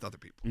ride it with other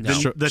people. No.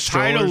 The Strollers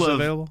title of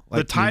available? the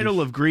Like title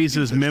of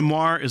Grease's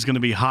memoir is going to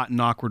be "Hot and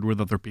Awkward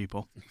with Other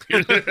People."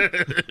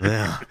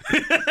 Yeah.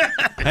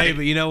 Hey,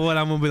 but you know what?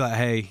 I'm gonna be like,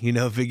 hey,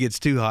 if it gets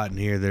too hot in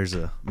here, there's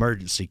a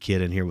emergency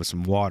kit in here with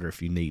some water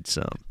if you need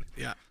some.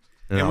 Yeah.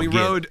 And And I'll we get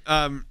rode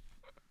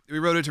we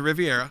rode into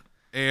Riviera,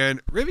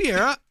 and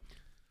Riviera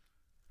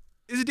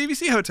is a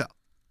DVC hotel.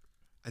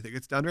 I think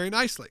it's done very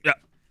nicely. Yeah.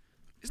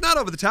 It's not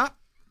over the top.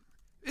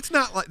 It's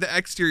not like the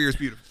exterior is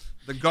beautiful.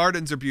 The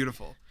gardens are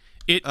beautiful.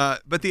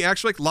 But the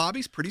actual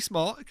lobby's pretty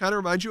small. It kind of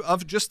reminds you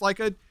of just like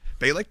a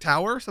Bay Lake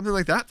Tower or something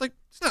like that. Like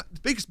it's not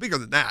big. It's bigger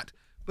than that,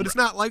 but it's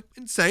not like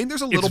insane.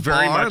 There's a little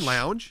very bar much- and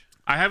lounge.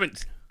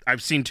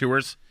 I've seen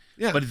tours,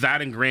 Yeah. but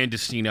that and Grand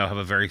Destino have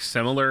a very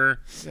similar,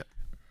 Yeah.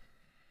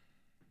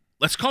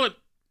 let's call it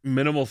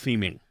minimal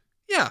theming.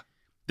 Yeah.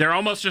 They're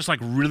almost just like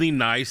really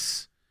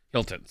nice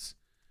Hiltons.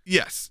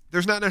 Yes.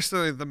 There's not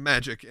necessarily the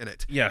magic in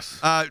it. Yes.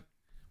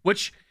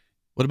 Which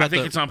What about I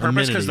think the it's on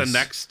purpose because the amenities?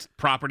 next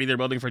property they're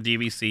building for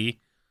DVC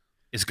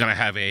is going to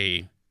have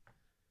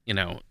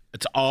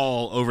it's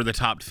all over the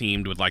top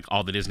themed with like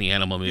all the Disney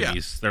animal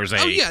movies. There's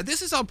a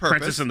this is on purpose.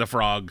 Princess and the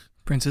Frog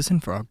Princess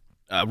and Frog.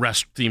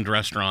 themed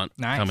restaurant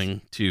Nice.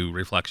 coming to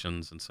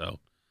Reflections, and so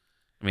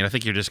I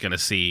think you're just going to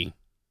see.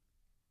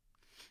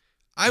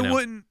 I you know.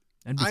 wouldn't.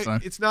 That'd be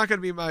fun. It's not going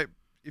to be my.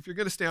 If you're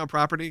going to stay on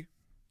property,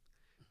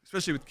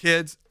 especially with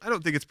kids, I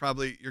don't think it's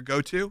probably your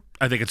go-to.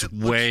 I think it's It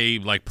looks- way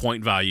like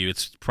point value.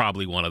 It's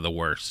probably one of the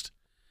worst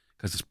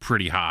because it's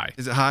pretty high.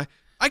 Is it high?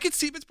 I could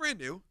see if it's brand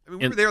new. I mean,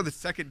 we And- were there the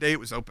second day it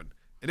was open,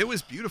 and it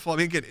was beautiful. I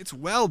mean, again, it's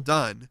well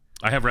done.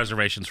 I have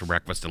reservations for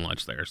breakfast and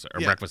lunch there, or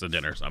Yeah. breakfast and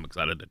dinner, so I'm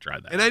excited to try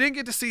that. And I didn't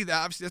get to see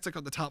that. Obviously, that's like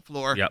on the top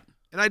floor. Yep.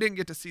 And I didn't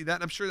get to see that.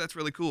 And I'm sure that's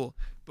really cool.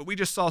 But we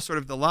just saw sort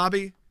of the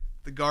lobby,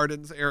 the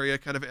gardens area,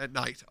 kind of at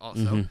night.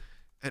 Also, Mm-hmm.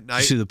 at Did night.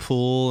 you see the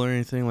pool or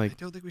anything? I Like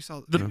don't think we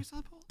saw. The- Did we saw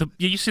the pool?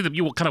 You see that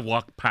you will kind of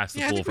walk past the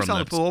Yeah, I pool think we from saw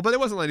the pool, but it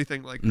wasn't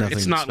anything like. Nothing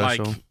It's not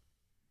special. like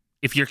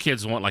if your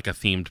kids want like a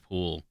themed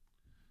pool.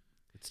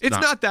 It's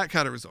not that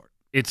kind of resort.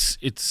 It's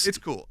It's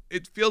cool.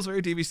 It feels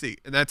very DVC,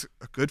 and that's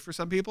good for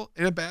some people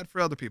and bad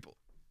for other people.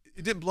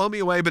 It didn't blow me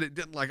away, but it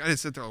didn't I didn't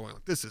sit there going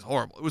like, this is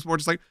horrible. It was more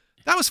just like,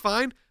 that was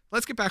fine.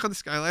 Let's get back on the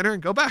Skyliner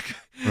and go back.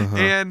 Uh-huh.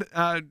 And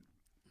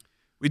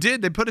we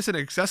did. They put us in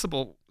an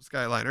accessible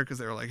Skyliner because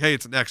they were like, hey,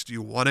 it's next. Do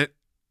you want it?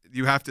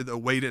 You have to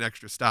wait an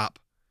extra stop.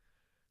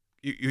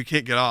 You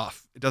can't get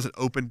off. It doesn't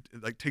open.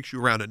 It takes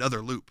you around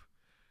another loop,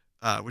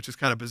 which is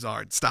kind of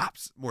bizarre. It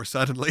stops more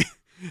suddenly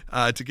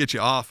to get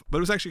you off. But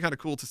it was actually kind of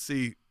cool to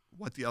see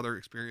what the other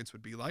experience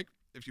would be like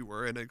if you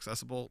were in an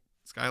accessible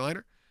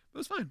Skyliner. It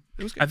was fine.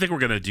 It was good. I think we're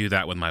gonna do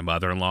that with my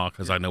mother-in-law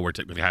because I know we're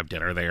going to have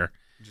dinner there.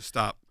 Just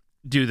stop.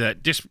 Do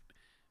that. Just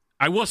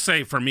I will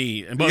say for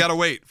me, and You both got to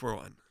wait for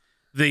one.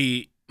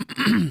 the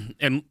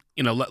and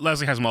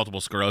Leslie has multiple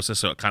sclerosis,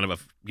 so it kind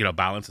of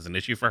balance is an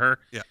issue for her.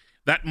 Yeah.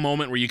 That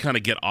moment where you kind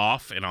of get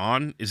off and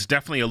on is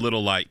definitely a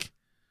little like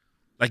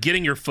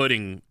getting your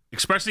footing,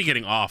 especially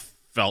getting off,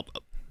 felt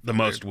the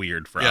most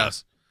weird for Yeah.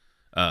 us.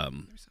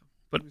 Maybe so.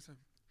 But- Maybe so.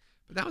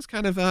 But that was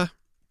kind of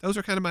those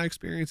are kind of my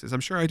experiences. I'm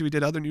sure we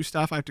did other new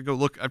stuff. I have to go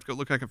look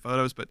back at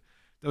photos, but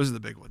those are the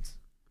big ones.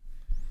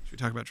 Should we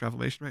talk about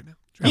Travelmation right now?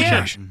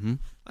 Yeah. Mhm.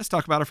 Let's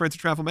talk about our friends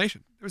at Travelmation.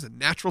 There was a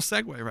natural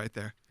segue right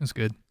there. That's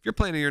good. If you're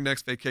planning your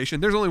next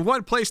vacation, there's only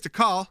one place to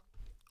call,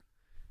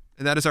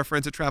 and that is our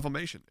friends at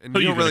Travelmation. And Who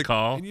you don't gonna really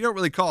call? And you don't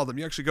really call them.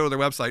 You actually go to their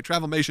website,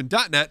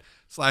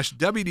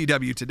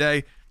 travelmation.net/WDW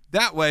today.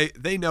 That way,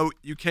 they know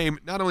you came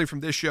not only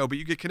from this show, but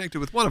you get connected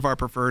with one of our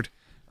preferred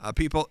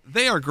people.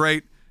 They are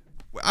great.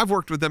 I've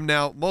worked with them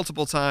now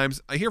multiple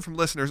times. I hear from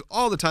listeners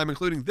all the time,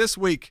 including this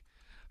week.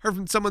 Heard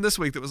from someone this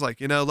week that was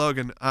like,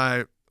 Logan,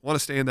 I want to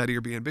stay in that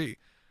Airbnb,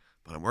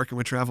 but I'm working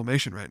with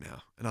Travelmation right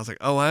now. And I was like,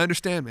 oh, I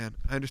understand, man.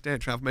 I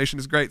understand. Travelmation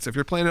is great. So if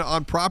you're planning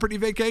on property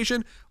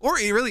vacation or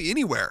really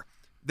anywhere,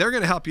 they're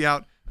going to help you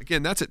out.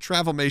 Again, that's at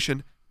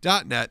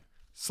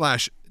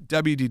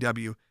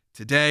travelmation.net/WDW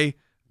today.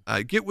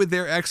 Get with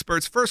their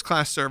experts,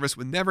 first-class service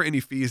with never any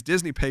fees.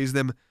 Disney pays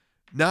them,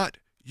 not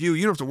you.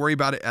 You don't have to worry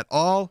about it at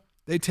all.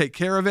 They take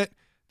care of it.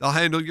 They'll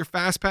handle your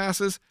fast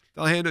passes.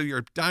 They'll handle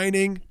your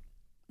dining.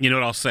 You know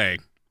what I'll say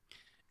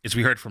is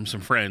we heard from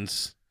some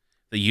friends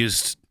that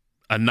used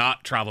a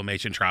not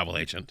Travelmation travel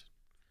agent,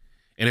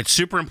 and it's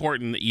super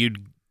important that you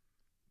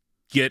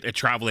get a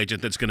travel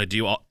agent that's going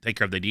to take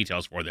care of the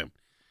details for them.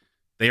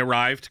 They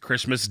arrived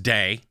Christmas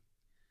Day,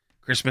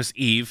 Christmas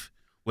Eve,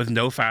 with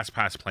no fast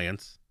pass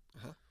plans.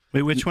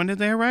 Wait, which one did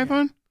they arrive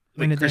on?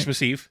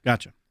 Christmas Eve.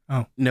 Gotcha.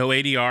 Oh, No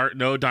ADR,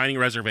 no dining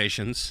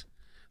reservations.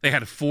 They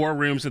had 4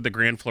 rooms at the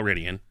Grand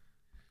Floridian.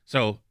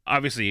 So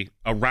obviously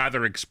a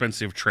rather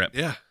expensive trip.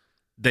 Yeah.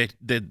 The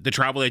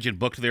travel agent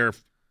booked their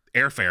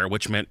airfare,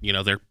 which meant,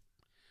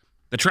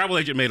 the travel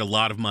agent made a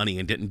lot of money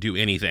and didn't do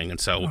anything. And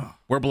so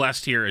we're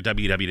blessed here at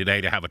WW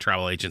Today to have a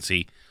travel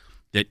agency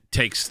that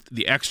takes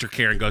the extra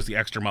care and goes the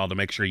extra mile to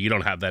make sure you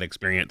don't have that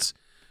experience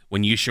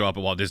when you show up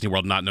at Walt Disney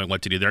World not knowing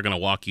what to do. They're going to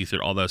walk you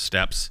through all those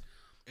steps.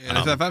 And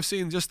if I've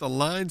seen just the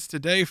lines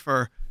today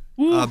for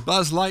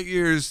Buzz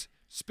Lightyear's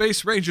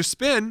Space Ranger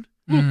spin,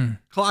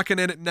 clocking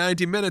in at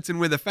 90 minutes, and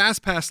with a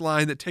fast pass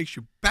line that takes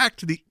you back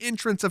to the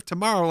entrance of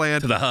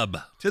Tomorrowland. To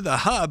the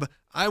hub.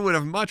 I would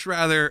have much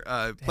rather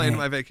planned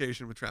my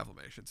vacation with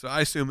Travelmation. So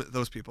I assume that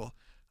those people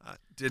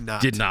did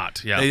not. Did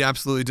not, yeah. They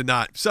absolutely did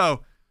not.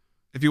 So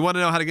if you want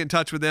to know how to get in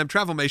touch with them,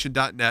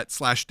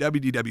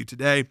 travelmation.net/WDW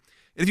today.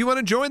 And if you want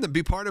to join them,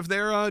 be part of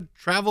their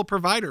travel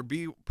provider,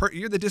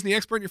 you're the Disney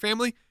expert in your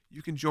family,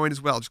 you can join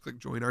as well. Just click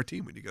join our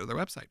team when you go to their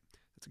website.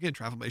 That's again,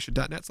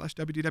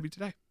 travelmation.net/WDW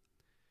today.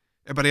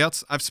 Everybody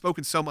else, I've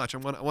spoken so much. I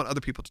want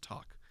other people to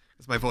talk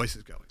because my voice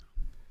is going.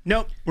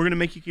 Nope, we're gonna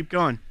make you keep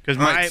going because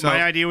Right,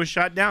 my idea was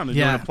shot down.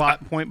 Doing a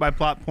plot point by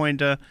plot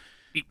point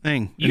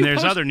thing. And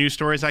there's other news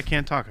stories I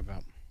can't talk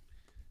about.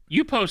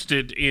 You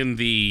posted in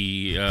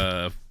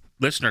the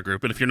listener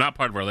group, and if you're not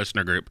part of our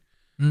listener group,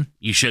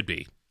 you should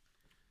be.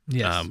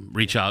 yes.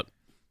 Reach out.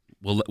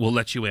 We'll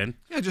let you in.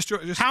 Yeah, just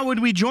How would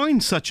we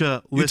join such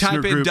a you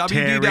listener type in group,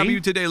 WDW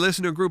Terry? Today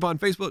listener group on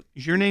Facebook.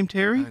 Is your name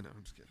Terry? I know,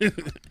 I'm just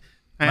kidding.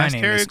 I My asked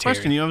name Terry is a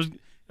question. Terry. It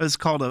was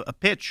called a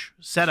pitch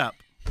setup.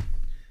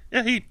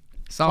 Yeah,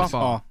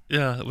 Softball.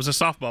 it was a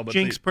softball, but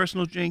Jinx,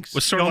 personal jinx. it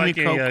was sort of Don't like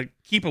need Coke. a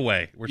keep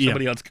away where Yeah.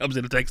 somebody else comes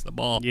in and takes the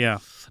ball Yeah.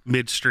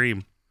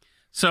 midstream.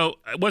 So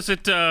was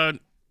it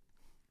our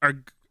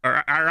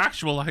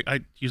actual?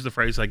 I use the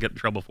phrase I get in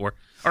trouble for.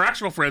 Our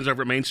actual friends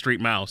over at Main Street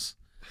Mouse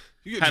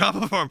You get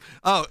trouble for 'em.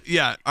 Oh,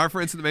 yeah. Our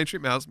friends in the Main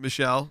Street Mouse,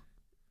 Michelle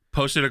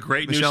posted a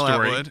great news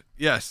story. Atwood.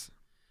 Yes.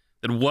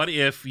 That what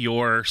if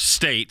your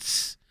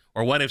states,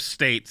 or what if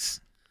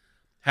states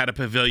had a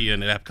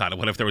pavilion at Epcot?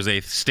 What if there was a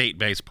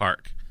state-based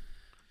park?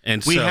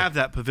 And We so, have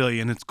that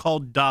pavilion. It's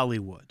called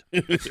Dollywood.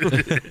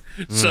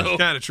 so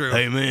Kind of true.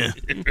 Amen.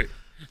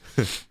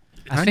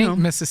 I think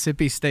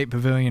Mississippi State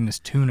Pavilion is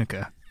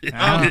Tunica.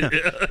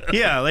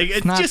 Yeah, like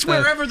it's not just the-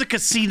 wherever the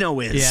casino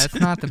is. Yeah, it's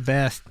not the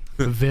best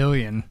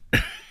pavilion.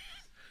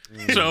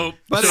 So,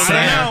 But so it's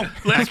now there.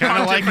 let's I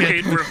kinda like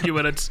pontificate for a few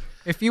minutes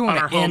If you on want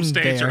our to home end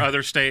states there, or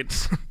other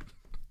states.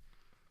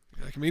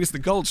 I mean, it's the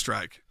gold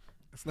strike.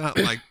 It's not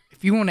like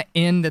if you want to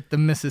end at the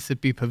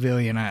Mississippi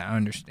Pavilion, I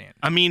understand.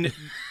 I mean,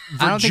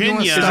 I don't think you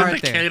want to Virginia, start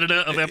Isn't the there. Canada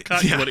of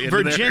Epcot? You want to end there?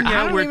 I Virginia,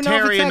 don't where even know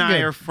if Terry it's and that I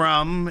good. are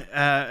from,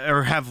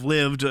 or have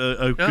lived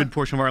a good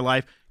portion of our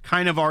life,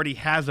 kind of already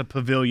has a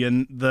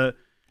pavilion. The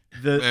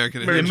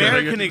American American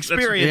That's-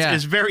 experience yeah.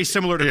 is very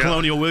similar to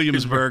Colonial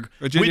Williamsburg,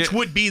 Virginia- which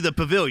would be the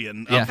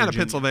pavilion. Yeah. Of kind of Virginia.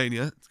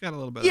 Pennsylvania. It's got a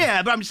little bit.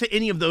 Yeah, but I'm just saying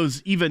any of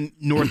those, even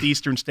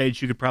northeastern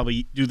states, you could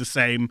probably do the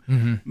same.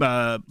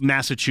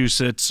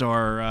 Massachusetts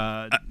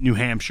or New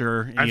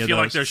Hampshire. I any of feel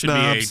like those. there should be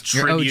a Snubs.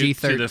 Your tribute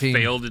to the OG-13.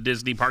 failed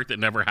Disney park that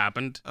never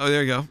happened Oh,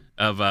 there you go.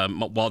 of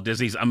Walt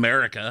Disney's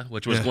America,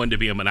 which was going to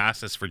be in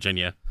Manassas,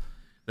 Virginia.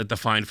 That the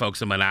fine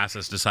folks in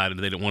Manassas decided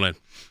they didn't want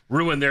to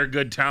ruin their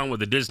good town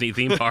with a Disney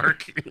theme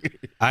park.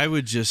 I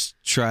would just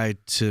try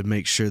to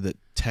make sure that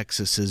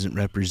Texas isn't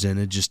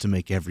represented just to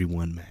make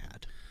everyone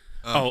mad.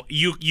 Oh,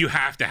 you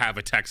have to have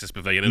a Texas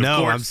pavilion. And of No,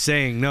 course, I'm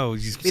saying no.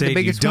 You the say you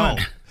biggest don't.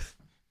 one.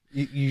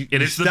 You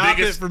It is the stop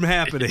biggest- it from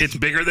happening. it's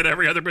bigger than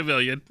every other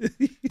pavilion.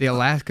 The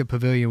Alaska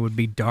Pavilion would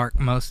be dark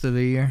most of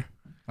the year.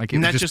 Like it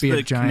Isn't would that just just be the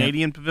a giant.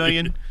 Canadian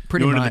pavilion?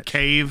 Pretty Going to much. the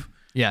cave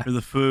Yeah, for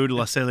the food,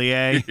 La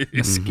Cellier.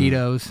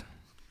 mosquitoes.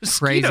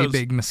 Crazy Mosquitoes.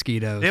 big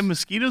mosquitoes. They have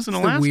mosquitoes in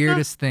It's Alaska? the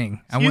weirdest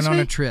thing. I went Excuse on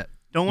me? a trip.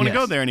 Don't want to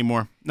Yes. go there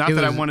anymore. Not It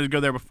that I was- wanted to go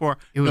there before.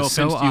 it was no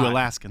offense so to you odd.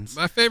 Alaskans.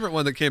 My favorite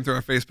one that came through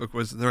our Facebook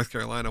was the North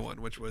Carolina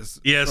one, which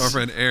was Yes. our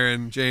friend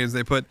Aaron James.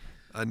 They put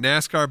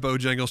NASCAR,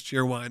 Bojangles,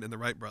 Cheerwine, and the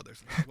Wright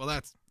brothers. Well,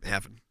 that's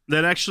heaven.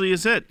 That actually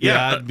is it. yeah,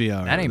 Yeah. I'd be all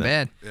right. That ain't with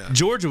bad. Yeah.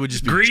 Georgia would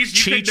just be Grease,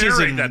 you could Cheeches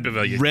narrate and that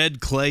pavilion. red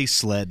clay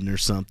sledding or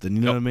something.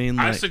 You know what I mean?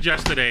 I Like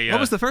suggested a. What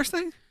was the first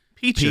thing?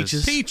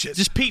 Peaches. peaches.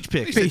 Just peach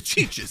picking.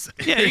 Peaches.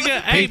 Yeah, you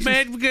got. Hey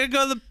man, we're gonna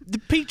go to the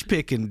peach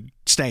picking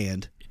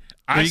stand.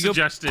 I Where you go-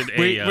 suggested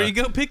Where you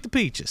go pick the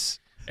peaches.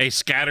 a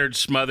scattered,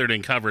 smothered,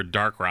 and covered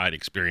dark ride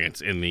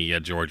experience in the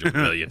Georgia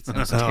pavilion.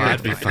 Oh,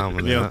 I'd be fine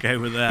with Be that. okay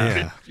with that.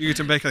 Yeah. You get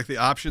to make like the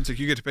options. Like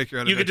you get to pick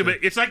your own. You get to adventure.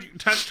 be, it's like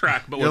test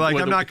track, but You're like,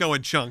 with I'm not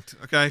going chunked.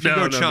 Okay, if you No,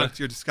 go no, chunked,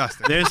 you're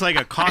disgusting. There's like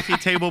a coffee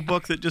table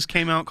book that just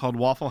came out called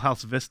Waffle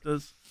House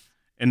Vistas.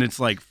 And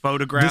it's like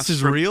photographs. This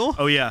is from- real?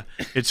 Oh, yeah.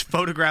 It's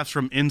photographs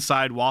from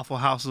inside Waffle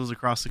Houses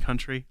across the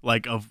country,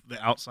 like of the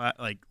outside,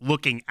 like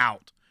looking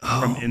out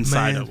from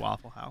inside man. a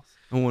Waffle House.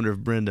 I wonder if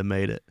Brenda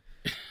made it.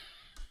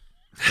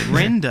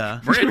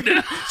 Brenda.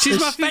 She's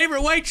my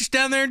favorite waitress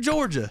down there in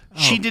Georgia.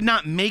 She did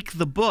not make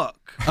the book.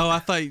 Oh, I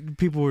thought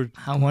people were.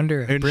 I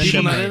wonder if She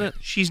Brenda not made in it. it?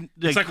 She's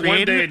It's like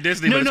One Day at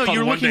Disney, but it's called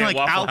you're One looking Day at like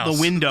Waffle out House.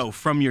 the window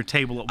from your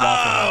table at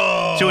Waffle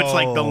House. So it's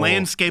like the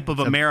landscape of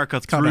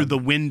America called through a- the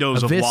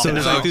windows a of vista. Waffle So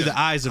it's House. like through the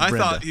eyes of I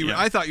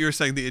Brenda. thought you were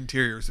saying the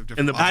interiors of different.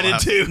 And the- Waffle I did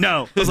Houses. too.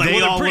 No, It was like they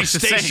the all one look the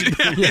station.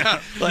 same. Yeah,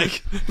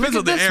 Like depends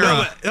on the this, era.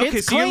 no, but- okay,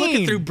 It's so you're looking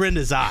clean. through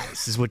Brenda's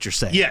eyes, is what you're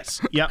saying.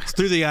 Yes. Yep. It's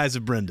through the eyes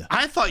of Brenda.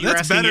 I thought you were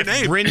That's asking better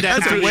if name. Brenda That's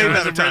a actually way was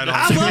better a Brenda. title.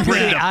 I love Through the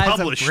Brenda. eyes of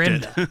published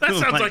Brenda. it. That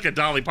sounds like a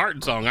Dolly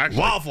Parton song, actually.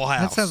 Waffle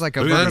House. That sounds like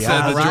a We're very gonna say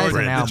Al the Rising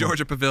Georgia- album. The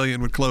Georgia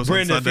Pavilion would close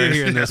Brenda, on if you're Sundays.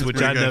 hearing this, That's which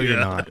pretty I know good. you're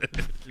Yeah. not.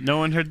 No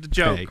one heard the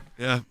joke. Okay.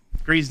 Yeah.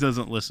 Grease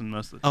doesn't listen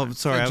most of the time. Oh,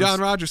 sorry. And I John was-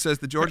 Rogers says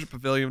the Georgia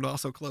Pavilion would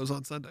also close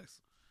on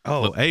Sundays.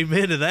 Oh,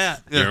 amen to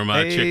that. You're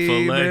my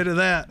Chick-fil-A. Amen to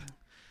that.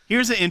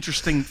 Here's an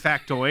interesting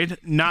factoid,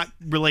 not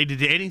related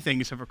to anything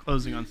except for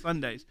closing on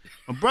Sundays.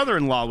 My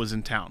brother-in-law was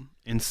in town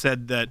and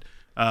said that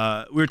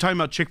we were talking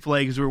about Chick-fil-A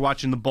because we were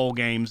watching the bowl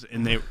games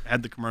and they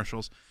had the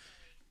commercials.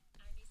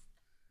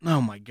 Oh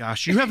my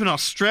gosh, you have an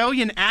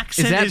Australian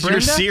accent Is that as your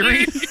Brenda? Siri?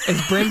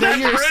 Is Brenda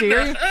your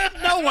Siri?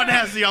 No one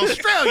has the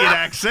Australian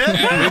accent.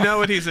 We know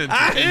what he's into.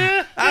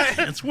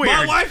 It's weird.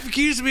 My wife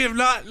accused me of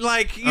not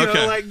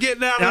Okay.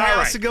 getting out of the All house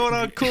right. and going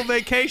on cool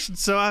vacation.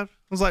 So I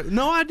was like,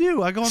 no, I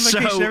do. I go on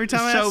vacation every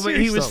time I have but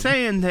he was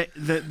saying that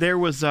there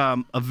was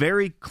a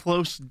very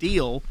close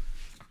deal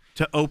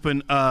to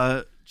open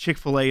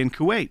Chick-fil-A in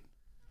Kuwait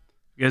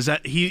because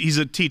he's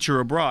a teacher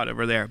abroad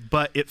over there,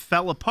 but it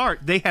fell apart.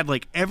 They had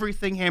like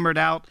everything hammered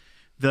out.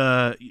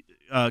 The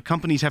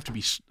companies have to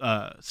be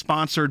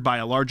sponsored by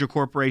a larger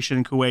corporation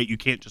in Kuwait. You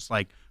can't just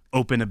like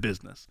open a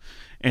business.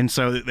 And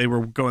so they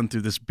were going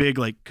through this big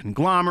like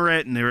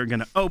conglomerate and they were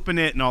going to open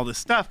it and all this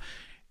stuff.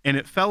 And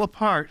it fell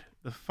apart,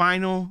 the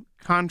final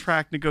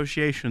contract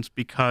negotiations,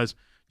 because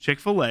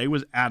Chick-fil-A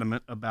was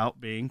adamant about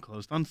being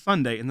closed on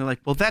Sunday. And they're like,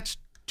 well, that's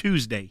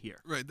Tuesday here.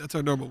 Right, that's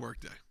our normal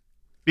work day.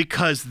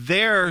 Because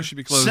their should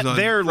be closed on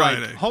their like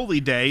Friday. holy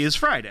day is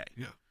Friday.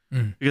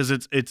 Yeah. Because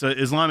it's an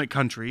Islamic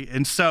country.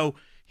 And so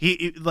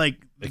he like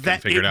They couldn't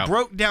that figure it it out.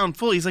 broke down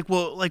fully. He's like,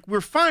 well, like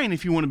we're fine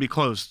if you want to be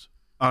closed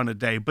on a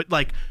day, but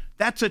like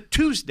that's a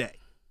Tuesday.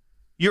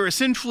 You're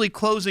essentially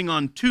closing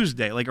on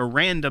Tuesday, like a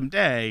random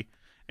day.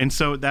 And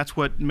so that's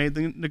what made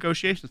the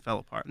negotiations fell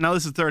apart. Now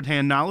this is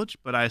third-hand knowledge,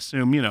 but I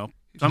assume,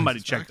 somebody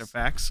his checked their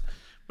facts.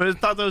 But I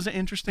thought that was an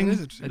interesting It is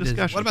interesting.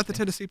 discussion. What about the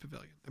Tennessee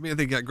Pavilion? I mean, I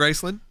think you got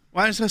Graceland.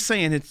 Well, I was just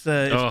saying it's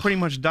pretty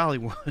much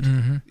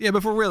Dollywood. Yeah, but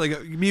if we're really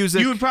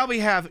music. You would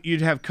probably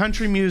you'd have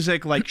country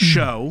music like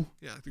show.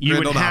 Yeah, the You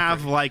Grand would Ole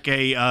have Opry. like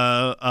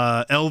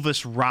a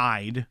Elvis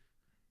ride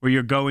where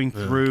you're going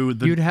through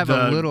the You'd have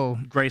the a little-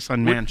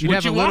 Graceland Mansion. You'd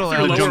have you a little walk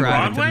through Elvis Lower ride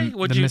at Broadway? the-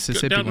 Would the you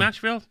Mississippi go down one.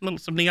 Nashville?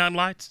 Some neon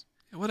lights?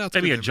 What else?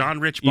 Maybe would a there John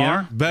Rich Yeah.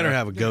 bar? Better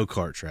have a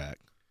go-kart track.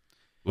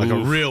 Like a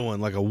Oof. real one,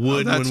 like a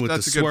wood that's- one with the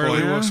that's a good point. swirly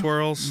Yeah.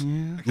 swirls.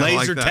 kinda Laser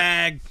like that.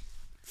 tag,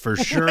 for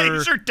sure.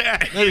 Laser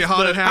tag. Maybe a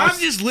haunted house. I'm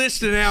just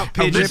listing out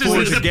this pigeon is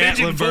forge the and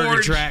Pigeon Gatlinburg Forge-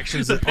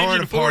 attractions the that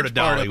aren't a Pigeon part of Forge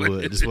part of it.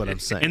 Dollywood, is what I'm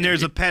saying. And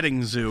there's a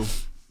petting zoo.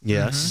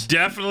 yes.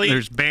 Definitely.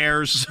 There's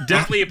bears.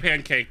 Definitely a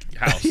pancake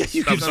house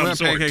You of can some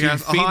sort. Pancake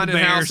house, a feed the haunted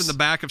house bears. in the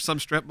back of some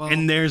strip mall.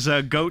 And there's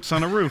goats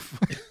on a roof.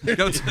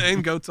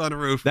 goats on a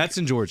roof. That's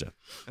in Georgia.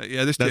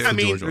 Yeah, there's two. That's I in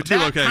mean, Georgia. There are two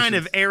that locations. kind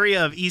of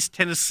area of East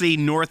Tennessee,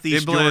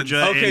 Northeast It blends.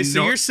 Georgia, Okay, and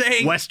so you're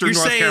saying- Western you're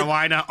North saying-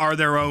 Carolina are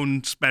their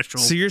own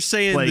special. So you're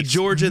saying the place.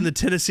 Georgia and the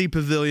Tennessee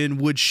Pavilion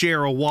would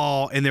share a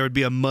wall, and there would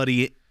be a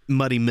muddy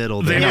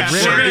middle there. Yeah, We're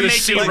we're gonna gonna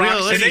make you like, rock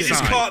really, And they city just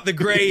sign. call it the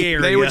gray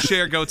area. They would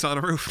share goats on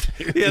a roof.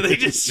 Yeah,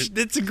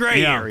 it's a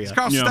gray Yeah. area.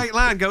 Across Yeah. the state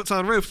line, goats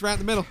on roofs right in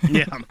the middle.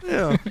 Yeah.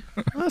 Yeah,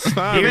 that's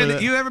fine.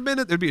 You ever been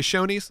to? There'd be a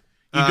Shoney's.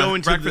 You go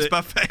into breakfast the-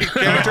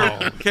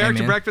 buffet.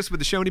 Character man. breakfast with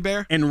the Shoney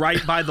bear. And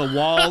right by the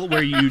wall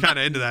where you Kind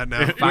of into that now.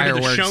 where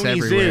Fireworks the Shoney's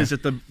everywhere. is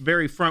at the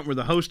very front where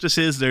the hostess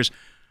is, there's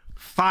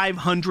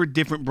 500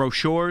 different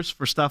brochures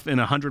for stuff in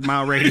a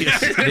 100-mile radius.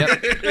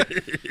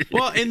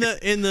 Well, in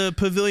the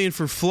pavilion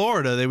for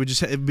Florida, they would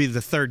just it'd be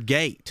the third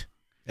gate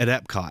at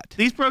Epcot.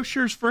 These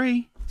brochures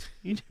free.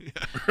 You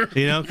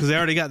know, because they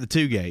already got the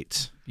two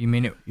gates. You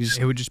mean it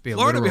would just be a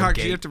Florida would be literal hard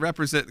because gate. you have to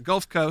represent the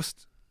Gulf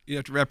Coast. You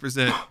have to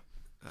represent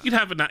You'd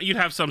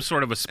have some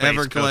sort of a space coast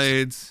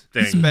Everglades,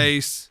 thing.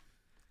 space.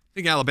 I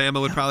think Alabama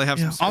would probably have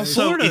some space.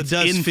 Also, Florida it's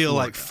does in feel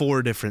like Florida.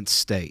 4 different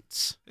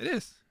states. It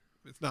is.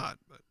 It's not,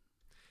 but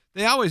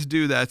they always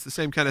do that. It's the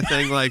same kind of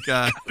thing. Like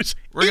It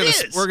we're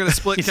is. gonna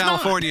split It's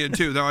California in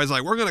two. They're always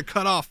like, we're gonna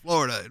cut off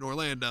Florida and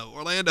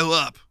Orlando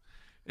up,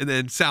 and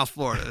then South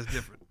Florida is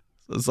different.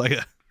 So it's like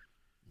a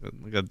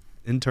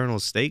internal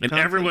state. And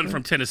conflict everyone there?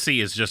 from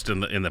Tennessee is just in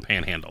the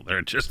panhandle.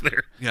 They're just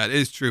there. Yeah, it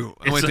is true.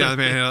 I went It's down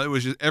the Panhandle. It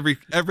was just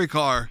every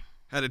car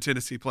had a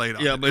Tennessee plate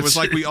on Yeah, it. but It was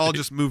it's- like we all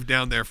just moved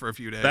down there for a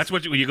few days. That's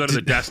what when you go to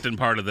the Destin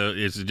part of the.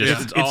 It's just Yeah.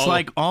 it's It's all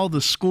like all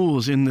the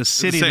schools in the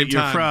city same that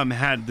you're time. from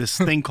had this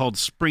thing called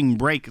spring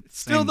break. At the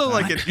Still same though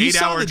time. like an You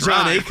saw 8-hour the John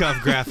drive.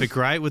 Acuff graphic,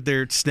 right, with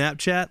their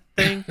Snapchat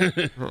thing?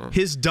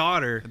 His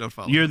daughter. I don't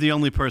follow. You're the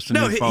only person.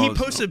 No, who he follows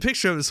posted a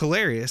picture of it. It was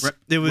hilarious. Right.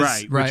 It was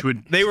right, Right. which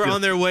would They were on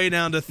their way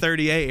down to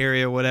 38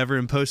 area or whatever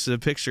and posted a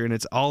picture, and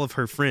it's all of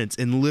her friends.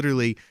 And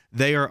literally,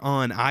 they are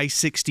on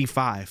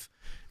I-65.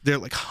 There are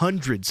like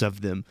hundreds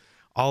of them,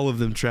 all of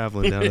them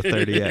traveling down to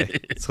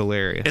 38. It's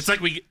hilarious. It's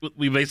like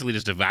we basically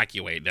just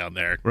evacuate down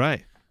there.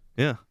 right.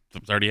 Yeah.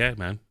 38,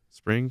 man.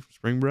 Spring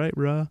break,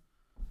 bruh.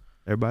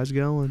 Everybody's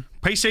going.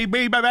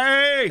 PCB,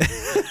 baby.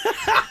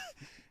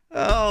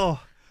 Oh.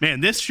 Man,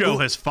 this show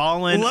has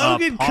fallen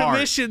Logan apart.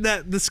 commissioned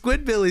the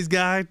Squidbillies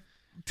guy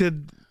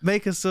to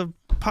make us a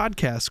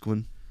podcast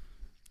one.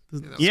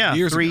 Yeah,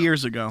 years 3 ago.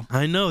 years ago.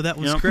 I know. That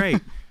was Yep.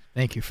 great.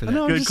 Thank you for I that.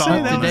 know, I'm Good just call.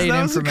 saying, that was Up-to-date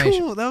a information.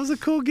 cool. That was a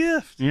cool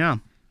gift. Yeah.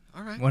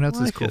 All right. What else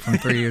is cool from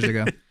 3 years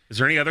ago? Is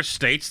there any other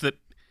states that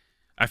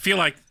I feel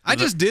like I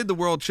just did the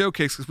World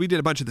Showcase because we did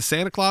a bunch of the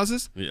Santa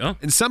Clauses, Yeah.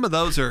 and some of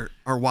those are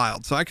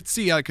wild. So I could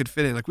see how I could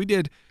fit in. Like we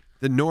did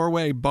the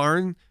Norway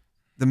barn,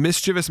 the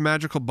mischievous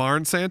magical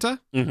barn Santa.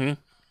 Mm-hmm.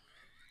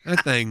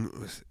 That thing,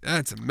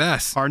 that's a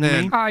mess. Pardon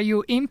And, me? Are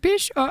you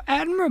impish or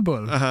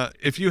admirable?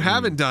 If you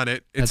haven't done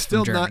it, it's That's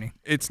still from not. Germany.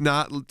 It's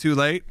not too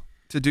late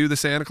to do the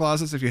Santa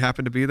Clauses if you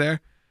happen to be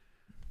there.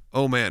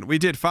 Oh man, we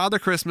did Father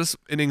Christmas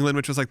in England,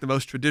 which was like the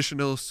most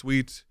traditional,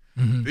 sweet,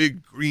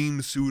 big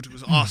green suit. It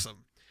was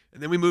awesome.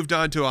 And then we moved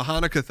on to a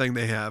Hanukkah thing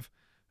they have,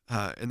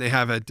 and they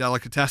have a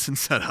delicatessen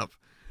set up.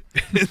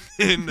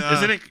 and,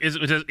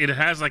 It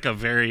has like a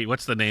very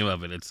what's the name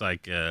of it? It's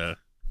like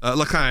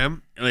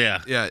L'Chaim.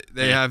 yeah. Yeah,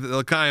 they have the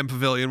L'Chaim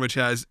Pavilion, which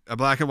has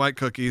black and white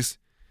cookies,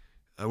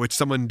 which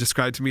someone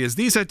described to me as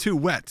these are too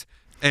wet,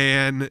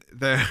 and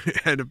they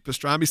had a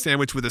pastrami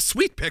sandwich with a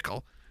sweet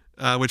pickle,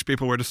 which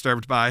people were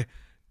disturbed by,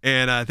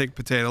 and I think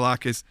potato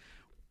latkes.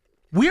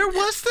 Where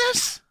was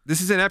this? This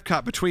is in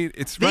Epcot between.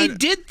 It's They right.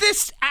 did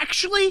this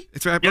actually?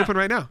 It's right open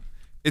right now.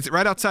 It's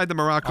right outside the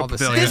Morocco All the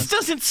Pavilion. This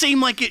doesn't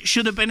seem like it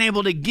should have been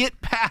able to get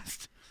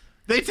past.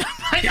 I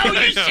know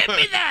you sent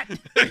me that.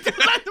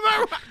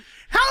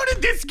 How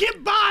did this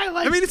get by?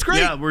 Like, I mean, it's great.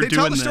 Yeah, we're they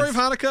tell doing the story this.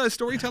 of Hanukkah. A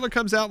storyteller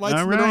comes out, lights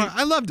All the menorah. right.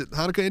 I loved it.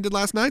 Hanukkah ended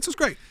last night, so it's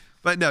great.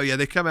 But no, yeah,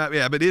 they come out.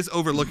 Yeah, but it is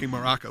overlooking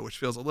Morocco, which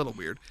feels a little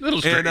weird.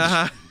 Little strange.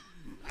 And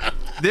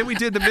then we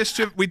did the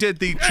mischief. We did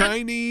the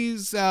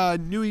Chinese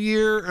New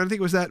Year. I don't think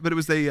it was that, but it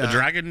was the A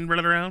dragon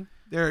running around.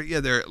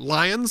 they're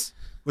lions,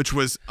 which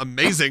was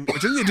amazing. Which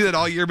I think they do that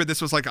all year, but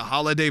this was like a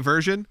holiday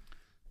version.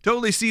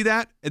 Totally see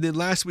that. And then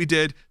last we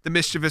did the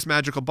mischievous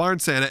magical barn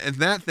Santa, and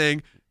that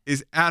thing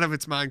is out of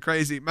its mind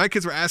crazy. My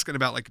kids were asking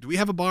about like, do we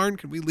have a barn?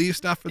 Can we leave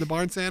stuff for the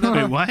barn Santa?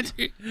 Wait, what?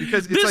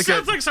 Because it's This like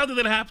sounds like something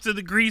that happens in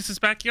the Grease's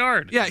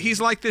backyard. yeah,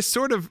 he's like this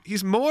sort of.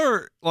 He's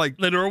more like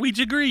The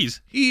Norwegian Grease.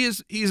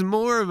 he's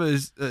more of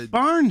a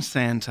Barn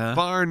Santa.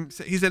 barn.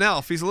 He's an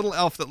elf. He's a little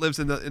elf that lives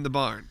in the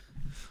barn,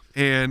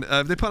 and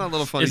they put on a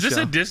little funny Is this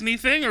show. a Disney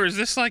thing or is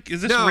this real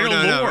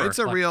no, lore?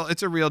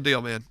 it's a real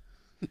deal, man.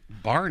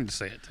 Barn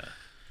Santa.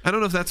 I don't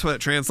know if that's what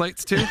it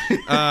translates to.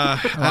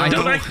 I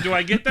don't know. Do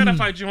I get that if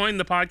I join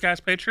the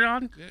podcast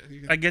Patreon?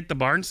 you I get the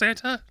Barn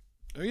Santa?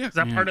 Oh yeah. Is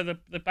that part of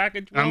the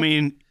package? I Will?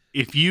 mean,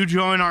 if you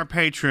join our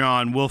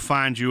Patreon, we'll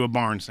find you a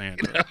barn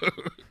Santa.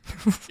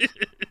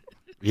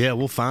 Yeah,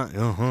 we'll find.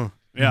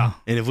 Yeah.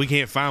 And if we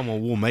can't find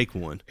one, we'll make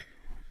one.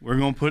 We're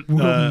going to put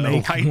We'll a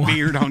make white one.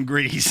 beard on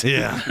Grease.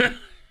 Yeah.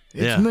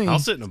 yeah. me. I'll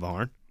sit in a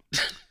barn.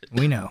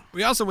 We know.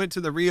 We also went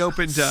to the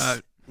reopened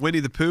Winnie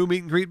the Pooh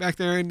meet and greet back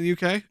there in the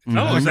UK.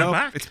 Oh, is that No,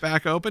 back? It's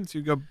back open. So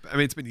you go. I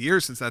mean, it's been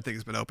years since that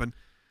thing's been open.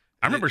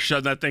 I remember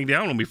shutting that thing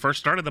down when we first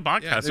started the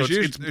podcast. Yeah, so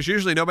there's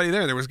usually nobody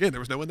there. There was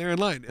no one there in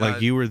line.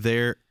 Like you were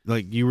there.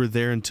 Like you were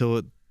there until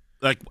it.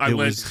 like I it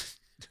went was-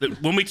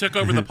 when we took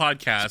over the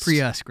podcast.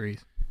 Pre-us,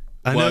 Grease.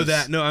 I know was-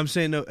 that. No, I'm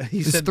saying no. He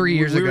It's said 3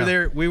 years we ago. were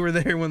there. We were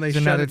there when they It's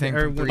shut another it. thing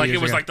or from when- 3 Like it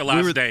years was ago. like the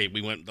last day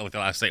we went. Like the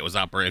last day it was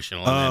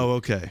operational. And Oh,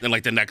 okay. then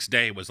like the next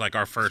day was like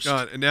our first.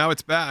 gone, and now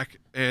it's back,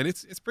 and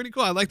it's pretty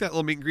cool. I like that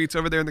little meet and greets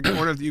over there in the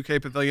corner of the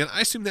UK Pavilion.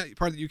 I assume that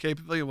part of the UK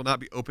Pavilion will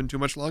not be open too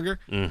much longer,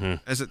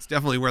 as it's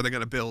definitely where they're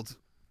going to build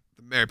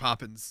the Mary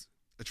Poppins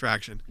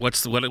attraction. What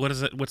is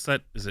it? What's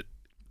that? Is it?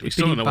 We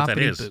still don't know what that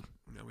is.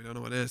 Bippity-boppity-boo. No, we don't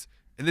know what it is.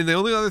 And then the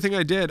only other thing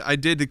I did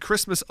the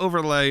Christmas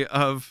overlay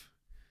of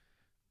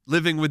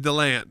Living with the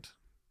Land.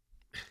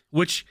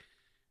 Which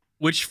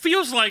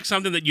feels like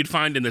something that you'd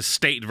find in the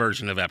state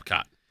version of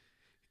Epcot.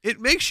 It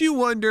makes you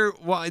wonder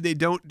why they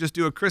don't just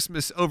do a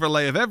Christmas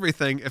overlay of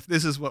everything if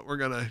this is what we're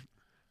going to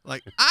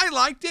like. I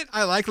liked it.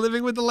 I like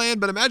Living with the Land,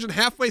 but imagine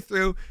halfway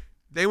through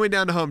they went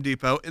down to Home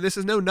Depot, and this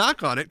is no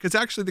knock on it because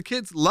actually the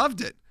kids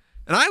loved it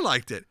and I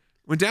liked it.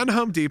 Went down to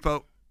Home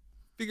Depot,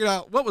 figured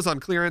out what was on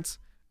clearance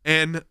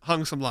and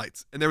hung some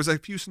lights. And there was a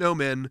few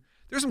snowmen.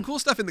 There's some cool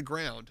stuff in the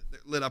ground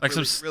that lit up Like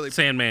really, some really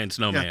Sandman,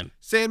 Snowman. Yeah.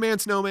 Sandman,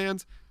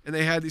 snowmans, and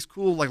they had these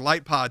cool like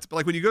light pods. But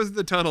like when you go through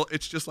the tunnel,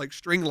 it's just like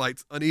string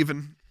lights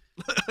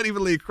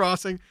unevenly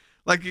crossing,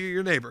 like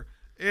your neighbor.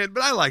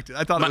 But I liked it.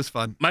 I thought it was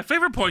fun. My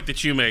favorite point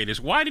that you made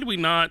is why did we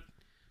not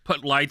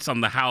put lights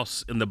on the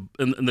house in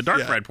the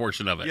dark ride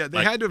portion of it? Yeah,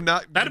 they had to have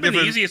not. That'd have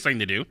been the easiest thing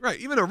to do. Right,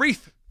 even a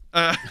wreath.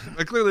 But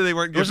clearly they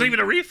weren't. There wasn't even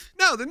a wreath?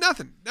 No, there's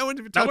nothing. No one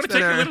even touched That would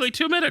have taken literally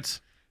 2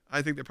 minutes.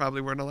 I think they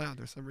probably weren't allowed.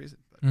 There's some reason.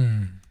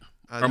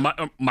 But,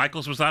 Or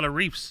Michael's was out of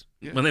wreaths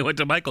when they went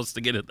to Michael's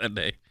to get it that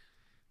day.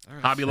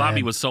 right, Hobby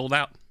Lobby was sold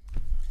out.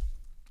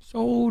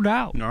 Sold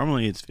out.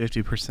 Normally it's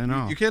 50%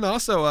 off. you can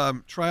also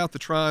try out the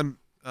Tron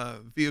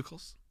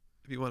vehicles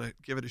if you want to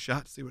give it a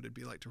shot, see what it'd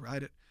be like to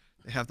ride it.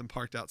 They have them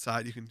parked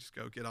outside. You can just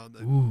go get on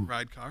the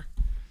ride car.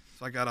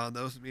 So I got on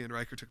those. Me and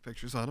Riker took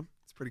pictures on them.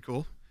 It's pretty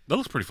cool. That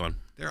looks pretty fun.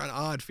 They're an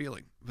odd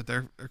feeling, but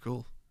they're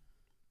cool.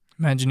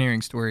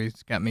 Imagineering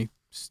Stories got me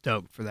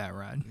stoked for that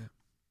ride. Yeah.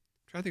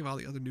 Trying to think of all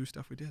the other new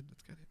stuff we did.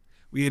 That's kind of.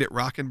 We ate at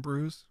Rockin'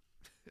 Brews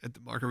at the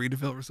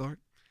Margaritaville Resort.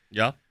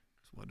 Yeah.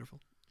 It's wonderful.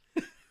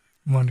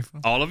 Wonderful.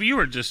 All of you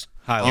are just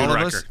All you of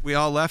and us, Riker? we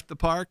all left the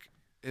park,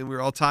 and we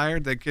were all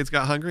tired. The kids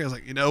got hungry. I was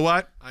like, you know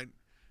what?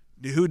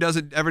 Who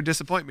doesn't ever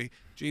disappoint me?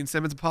 Gene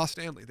Simmons and Paul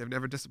Stanley. They've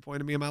never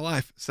disappointed me in my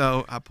life.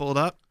 So I pulled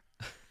up,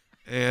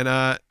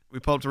 and we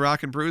pulled up to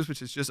Rockin' Brews, which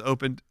has just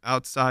opened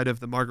outside of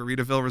the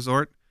Margaritaville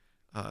Resort,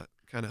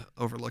 kind of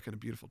overlooking a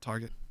beautiful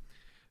Target.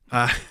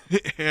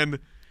 And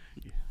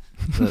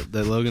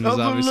That Logan is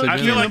obviously I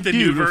doing. feel like the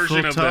new Beautiful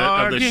version of the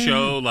Target.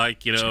 show, like,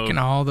 Checking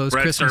all those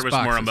bread Christmas service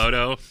boxes.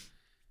 Morimoto.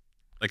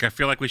 Like, I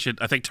feel like we should.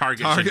 I think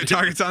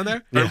Target's on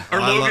there. or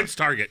Logan's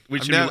Target.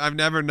 I've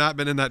never not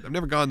been in that. I've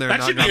never gone there.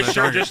 That and not should be gone a to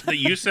show Target. just that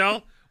you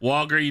sell.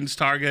 Walgreens,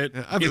 Target.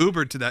 Yeah, I've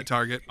Ubered to that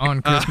Target.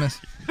 On Christmas.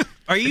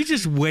 Are you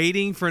just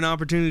waiting for an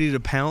opportunity to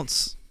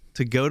pounce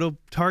to go to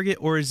Target,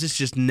 or is this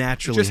just It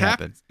naturally just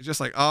happen? happens. It's just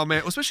like, oh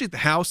man, especially at the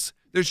house.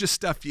 There's just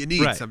stuff you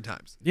need Right.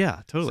 sometimes.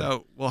 Yeah, totally.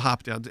 So we'll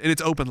hop down, and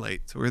it's open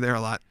late, so we're there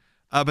a lot.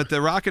 But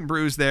the Rockin'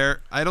 Brews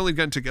there, I'd only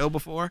gone to go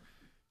before.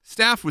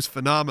 Staff was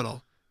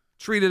phenomenal,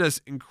 treated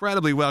us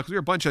incredibly well because we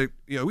were a bunch of,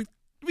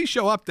 we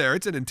show up there,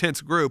 it's an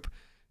intense group,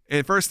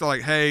 and first they're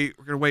like, hey,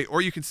 we're gonna wait,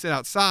 or you can sit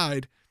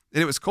outside,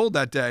 and it was cold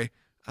that day,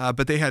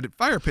 but they had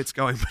fire pits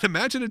going. But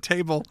imagine a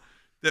table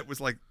that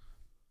was like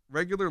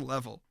regular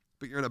level,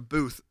 but you're in a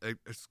booth, a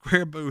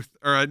square booth,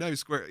 or a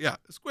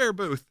square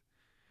booth,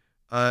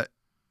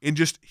 in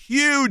just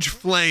huge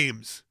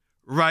flames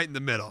right in the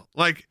middle.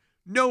 Like,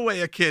 no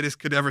way a kid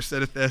could ever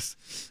sit at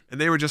this. And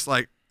they were just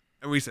like,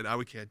 and we said,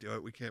 we can't do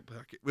it. We can't.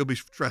 We'll be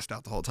stressed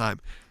out the whole time.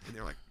 And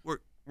they're like,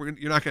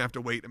 you're not gonna have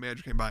to wait. A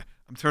manager came by.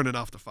 I'm turning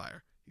off the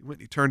fire. He went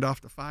and he turned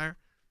off the fire.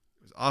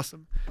 It was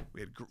awesome.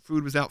 We had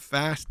food was out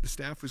fast. The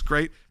staff was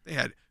great. They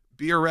had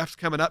beer reps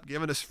coming up,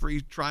 giving us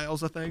free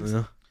trials of things.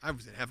 Yeah. I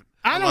was in heaven.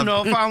 I don't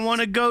know if I want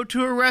to go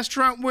to a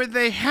restaurant where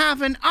they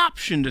have an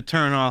option to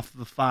turn off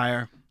the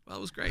fire. Well,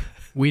 it was great.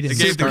 We didn't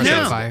They gave, the start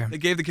kids, the fire. they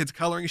gave the kids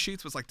coloring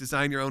sheets. Was like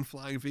design your own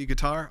flying V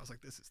guitar. I was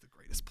like, this is the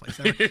greatest place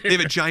ever. They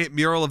have a giant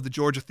mural of the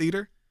Georgia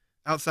Theater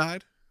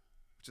outside,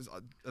 which is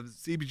of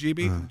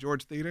CBGB, the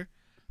Georgia Theater.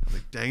 I was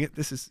like, dang it,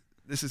 this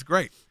is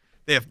great.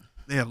 They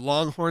have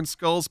Longhorn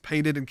skulls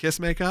painted in Kiss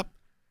makeup.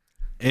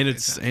 And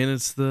it's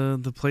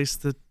the place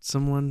that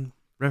someone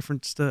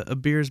referenced a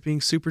beer as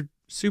being super.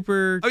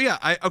 Oh yeah,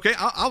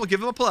 I'll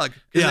give them a plug.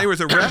 Yeah. There was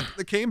a rep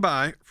that came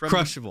by from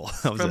Crushable.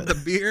 That was from it. the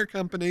beer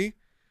company.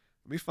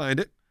 Let me find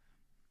it.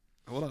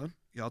 Hold on,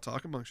 y'all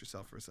talk amongst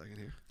yourself for a second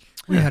here.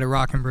 We had a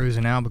Rockin' Brews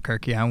in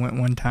Albuquerque. I went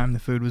one time. The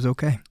food was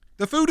okay.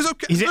 The food is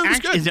okay. Is The it food was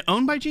good. is it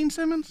owned by Gene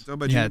Simmons? It's owned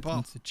by Gene and Yeah, Paul.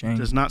 it's a chain.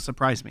 Does not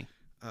surprise me.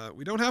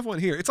 We don't have one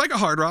here. It's like a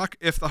Hard Rock.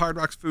 If the Hard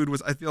Rock's food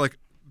was, I feel like,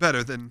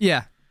 better than.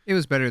 Yeah, it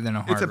was better than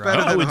a hard a rock.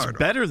 better than Oh, a it's Hard Rock.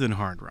 better than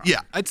Hard Rock.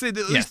 Yeah, I'd say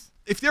that at Yeah. least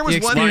if there was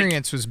The one.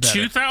 experience was better.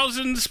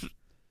 2000s,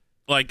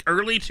 like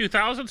early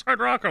 2000s Hard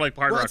Rock, or like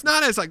Hard Well, Rock? it's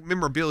not as like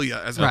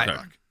memorabilia as Right. Hard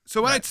Rock.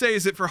 So what I'd say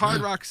is that for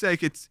Hard Rock's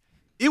sake,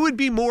 it would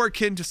be more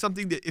akin to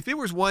something that if it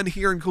was one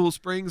here in Cool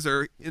Springs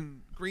or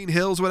in Green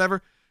Hills,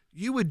 whatever,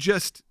 you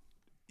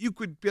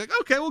could be like,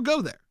 okay, we'll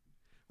go there.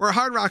 Where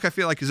Hard Rock, I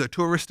feel like, is a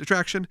tourist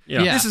attraction.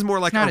 Yeah. Yeah. This is more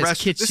like Not a as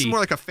restaurant. This is kitschy. more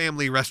like a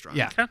family restaurant.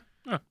 Yeah.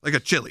 Like a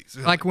Chili's.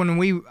 Like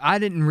when I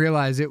didn't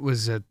realize it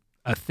was a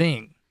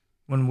thing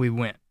when we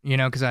went,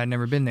 because I had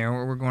never been there.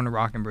 We're going to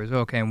Rockin' Brews.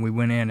 Okay, and we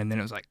went in, and then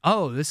it was like,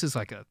 oh, this is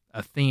like a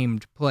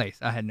themed place.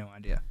 I had no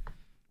idea.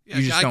 Yeah,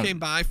 You a just guy don't- came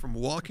by from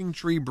Walking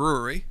Tree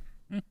Brewery,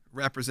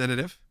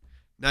 representative,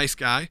 nice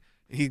guy,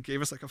 and he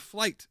gave us like a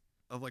flight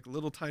of like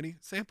little tiny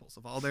samples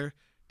of all their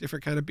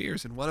different kind of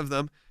beers, and one of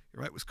them,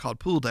 you're right, was called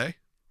Pool Day,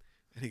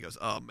 and he goes,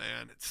 "Oh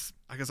man,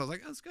 I guess I was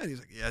like, that's good." He's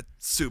like, "Yeah, it's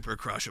super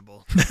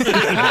crushable," That's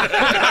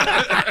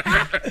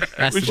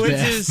the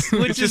best.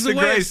 which is the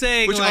way of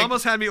saying which like,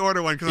 almost had me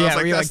order one because I Yeah, was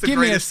like, we're "That's like, the give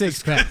me a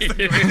greatest." 6-pack.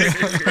 the greatest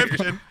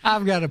description.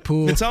 I've got a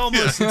pool. it's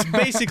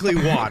basically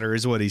water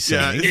is what he's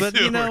Yeah, saying. it's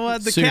but you know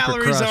what? The super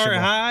calories crushable.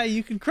 aren't high.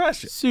 You can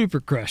crush it. Super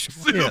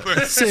crushable.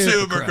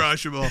 Super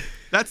crushable.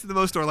 That's the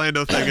most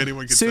Orlando thing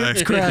anyone can Soup's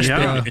say. crush,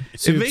 Yeah. bro. It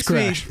Soup's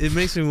crush.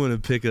 makes me want to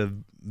pick a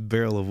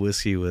barrel of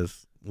whiskey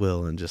with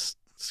Will and just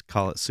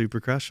call it super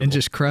crushable. And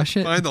just crush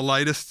it. Find the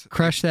lightest.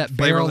 Crush that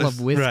barrel Flavorless.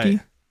 of whiskey. Right.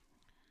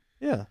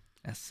 Yeah.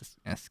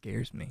 That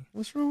scares me.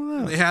 What's wrong with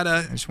that? They had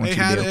just want you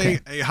to be okay.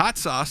 a hot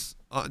sauce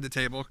on the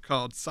table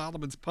called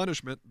Solomon's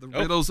Punishment: The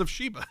Riddles of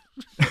Sheba.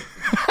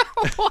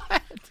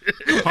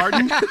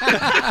 Pardon?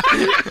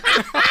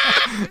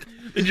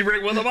 Did you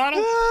bring one of the bottle?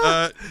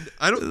 I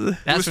don't.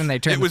 That's when they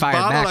turn it the was fire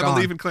bottled, back I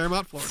believe, on. in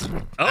Claremont,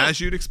 Florida, Oh. as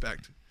you'd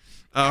expect,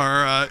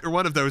 or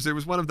one of those. It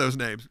was one of those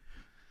names.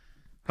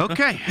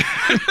 Okay.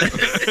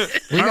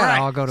 We gotta right.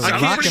 all go to I the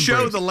can't Rock and show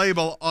Brews. the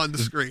label on the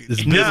screen.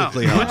 It's No.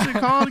 biblically What's hot. it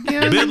called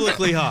again?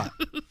 Biblically hot.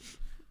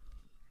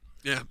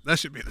 Yeah, that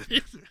should be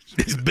the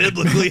It's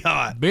biblically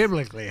hot.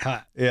 Biblically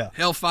hot. Yeah.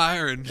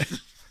 Hellfire and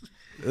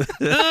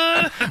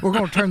We're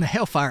gonna turn the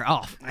hellfire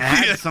off. I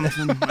had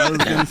something I was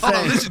going to hold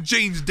on, say. this is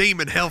James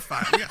Demon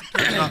Hellfire. We gotta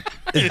turn it off.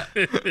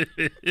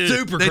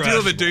 Super They do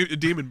have a, crushable. a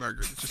demon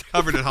burger that's just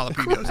covered in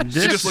jalapenos.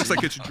 This- It just looks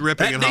like it's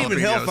dripping That in demon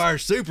jalapenos. hellfire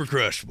is super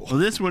crushable. Well,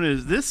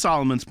 this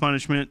Solomon's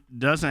Punishment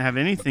doesn't have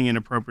anything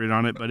inappropriate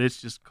on it, but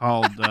it's just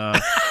called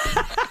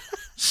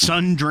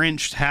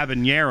sun-drenched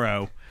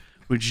habanero,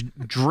 which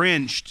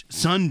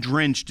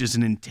sun-drenched is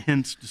an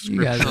intense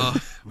You guys,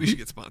 description. We should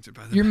get sponsored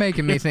by them. you're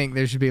making me think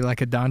there should be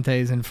like a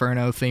Dante's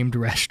Inferno themed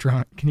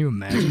restaurant. Can you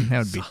imagine?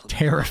 That would be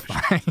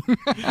terrifying.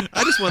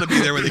 I just want to be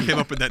there when they came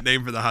up with that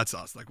name for the hot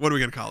sauce. Like, what are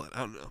we gonna call it? I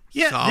don't know.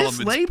 Yeah, Solomon's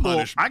this label,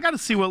 Punishment. I got to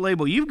see what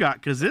label you've got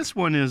because this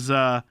one is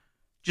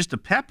just a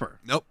pepper.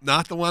 Nope,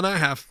 not the one I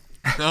have.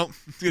 Nope.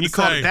 You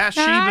call it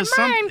Bathsheba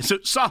something. So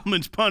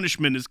Solomon's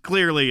Punishment is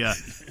clearly a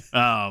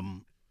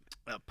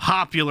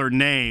popular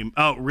name.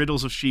 Oh,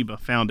 Riddles of Sheba,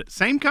 found it.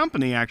 Same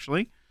company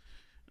actually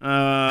that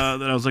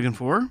I was looking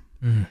for.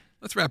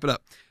 Let's wrap it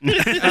up.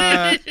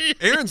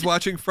 Aaron's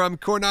watching from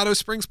Coronado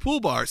Springs Pool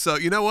Bar. So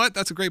you know what?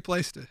 That's a great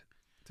place to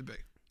be.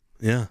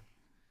 Yeah.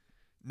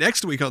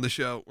 Next week on the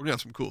show, we're gonna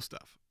have some cool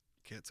stuff.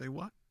 Can't say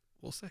what.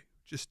 We'll say.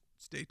 Just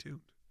stay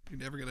tuned. You're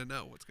never gonna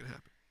know what's gonna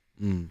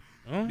happen.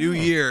 Oh. New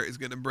year is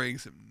gonna bring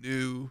some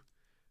new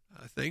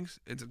things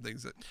and some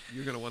things that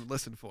you're gonna want to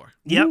listen for.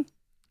 Yep,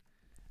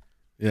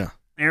 Yeah.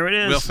 there it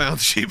is. Will found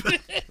Sheba.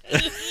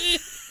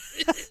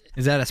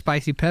 Is that a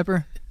spicy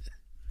pepper?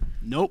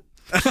 Nope.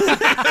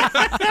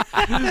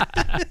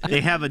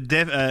 They have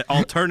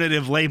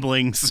alternative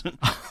labelings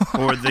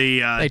for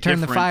the. They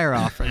turned the different- fire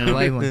off for the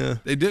labeling. Yeah.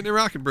 They did in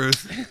Rock and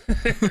Brews.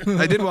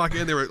 I did walk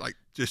in. They were like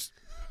just,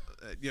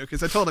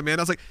 because I told him, man,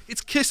 I was like,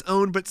 it's Kiss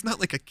owned, but it's not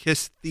like a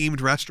Kiss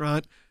themed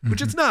restaurant,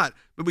 which it's not.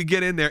 But we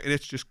get in there and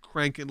it's just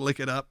crank and lick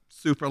it up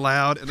super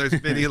loud, and there's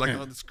Vinny like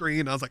on the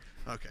screen. I was like,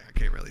 okay, I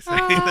can't really say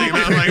anything.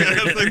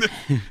 I was like,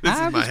 this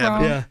I is my was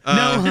heaven. wrong. Yeah.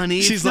 No,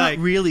 honey, She's it's not like,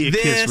 really a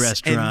this Kiss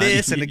restaurant. and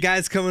this, and the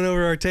guy's coming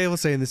over our table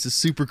saying this is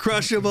super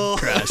crushable.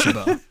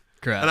 Crushable.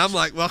 And I'm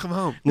like, welcome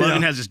home.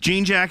 Logan has his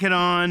jean jacket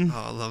on.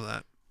 Oh, I love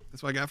that.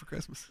 That's what I got for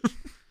Christmas.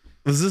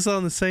 Was this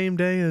on the same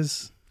day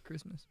as?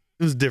 Christmas.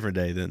 It was a different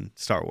day than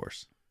Star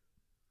Wars.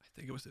 I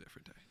think it was a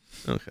different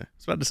day. Okay. I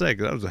was about to say,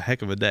 'cause that was a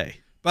heck of a day.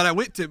 But I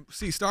went to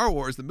see Star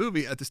Wars, the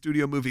movie, at the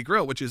Studio Movie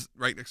Grill, which is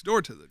right next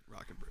door to the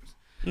Rock and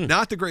Brews.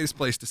 Not the greatest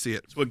place to see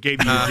it. That's what gave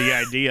you the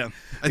idea.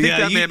 I think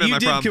that you, may have been you my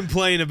did problem.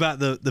 complain about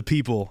the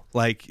people.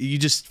 Like, you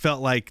just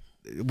felt like,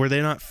 were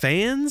they not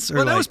fans? Or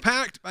Well, that like, was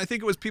packed. I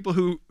think it was people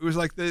who, it was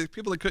like the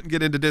people that couldn't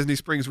get into Disney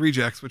Springs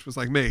Rejects, which was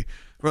like me.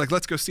 We're like,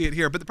 let's go see it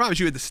here. But the problem is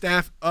you had the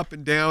staff up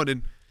and down,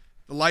 and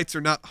the lights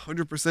are not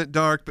 100%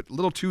 dark, but a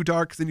little too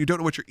dark because then you don't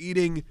know what you're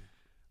eating.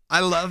 I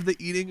love the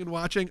eating and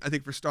watching. I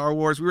think for Star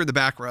Wars, we were in the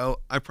back row.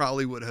 I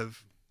probably would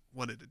have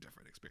wanted a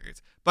different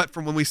experience. But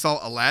from when we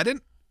saw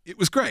Aladdin, it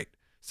was great.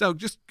 So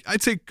just,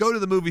 I'd say go to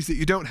the movies that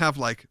you don't have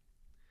like,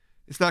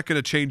 it's not going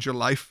to change your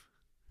life.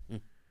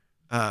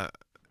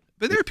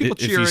 But there are people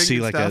if cheering you see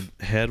and like stuff.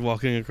 a head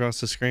walking across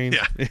the screen.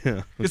 Yeah.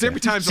 Yeah. Because Okay. every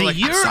time See, they're like,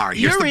 I'm you're- sorry,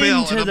 here's the you're bill.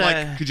 into And I'm the-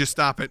 like, could you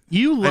stop it?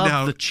 You I love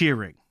know. the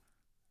cheering.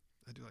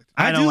 I do like that.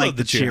 I don't do like love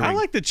the cheering. I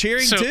like the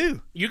cheering So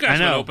too. you I guys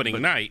know, went opening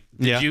but- night.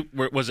 Yeah.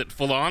 Was it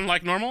full on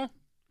like normal?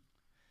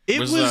 It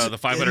Was the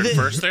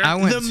 501st there? I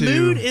went the to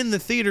mood in the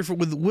theater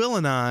with Will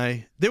and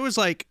I. There was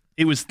like,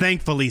 It was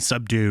thankfully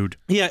subdued.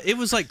 yeah, it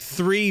was like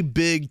 3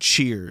 big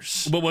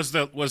cheers. But was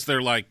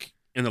there like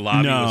in the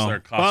lobby? No. Was there a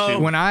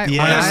costume? when I Yes. when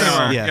Yes, I,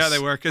 they were. Yes. Yeah, they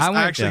were. Because I I,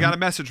 went- actually yeah. got a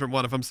message from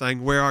one of them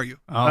saying, where are you?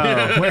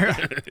 where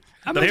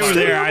They were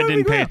there. I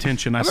didn't pay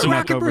attention. I I'm at snuck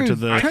Rocket over to Brews.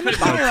 the Turn the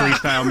fire off.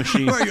 freestyle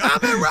machine. Where are you?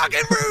 I'm in Rock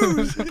and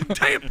Brews.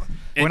 Tampa.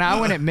 when I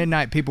went at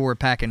midnight, people were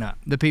packing up.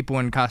 The people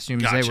in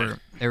costumes, Gotcha.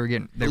 they were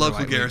getting The they local were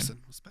like leaving. garrison.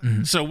 was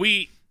back. So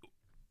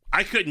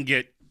I couldn't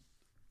get.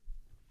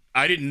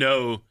 I didn't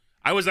know.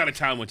 I was out of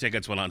town when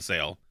tickets went on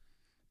sale,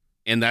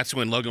 and that's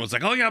when Logan was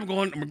like, "Oh yeah, we're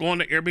going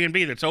to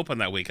Airbnb that's open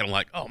that week." And I'm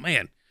like, "Oh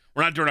man,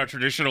 we're not doing our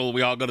traditional.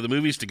 We all go to the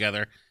movies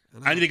together.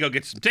 I need to go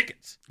get some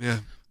tickets." Yeah.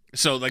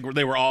 So like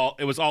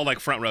it was all like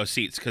front row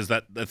seats because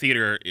the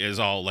theater is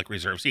all like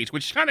reserved seats,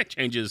 which kind of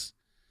changes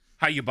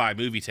how you buy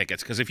movie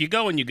tickets. Because if you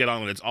go and you get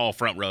on and it's all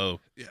front row,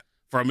 Yeah.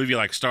 for a movie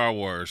like Star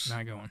Wars,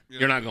 Not going.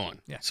 you're not going.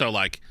 Yeah. So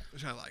like,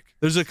 Which I like.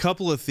 There's a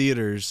couple of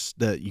theaters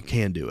that you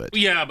can do it.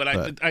 yeah, but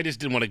I just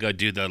didn't want to go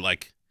do the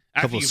like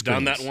after Couple of you've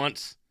done that screens.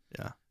 once.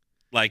 Yeah.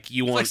 Like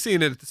you It's like want.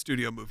 seeing it at the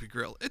Studio Movie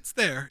Grill. It's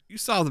there. You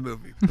saw the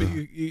movie, but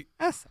you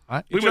That's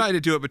all You try to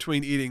do it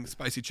between eating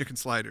spicy chicken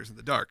sliders in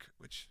the dark,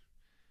 which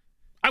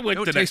I went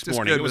don't the taste next as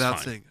morning. good It was without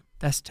fine. seeing it.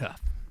 That's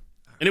tough.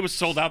 And it was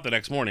sold out the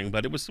next morning,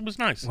 but it was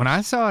nice. When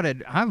I saw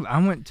it, I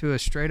went to a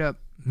straight up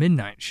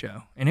midnight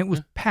show, and it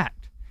was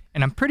packed.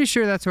 And I'm pretty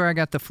sure that's where I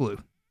got the flu.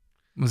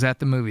 Was at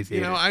the movie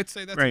theater. You know, I'd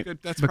say that's Right. good.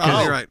 That's Because-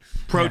 probably right.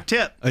 Pro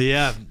tip.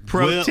 Yeah.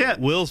 Pro tip.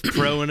 Will's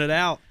throwing it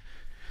out.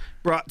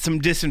 Brought some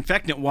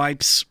disinfectant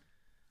wipes,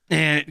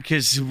 and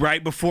because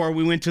right before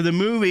we went to the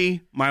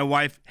movie, my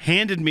wife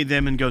handed me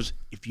them and goes,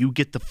 "If you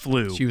get the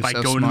flu She was by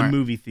so going to smart. the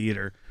movie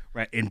theater,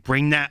 right, and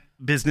bring that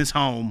business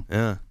home."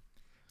 Yeah.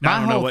 My I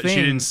don't know whole what she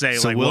thing- didn't say.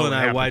 So like, Will what and I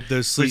happened. wiped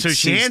those So seats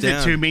she hands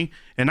down. it to me,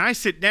 and I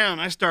sit down.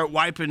 I start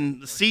wiping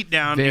the seat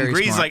down, Very and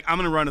Grease smart. like, "I'm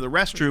gonna run to the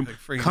restroom." Like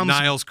freaking Comes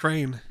Niles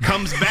Crane.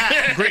 comes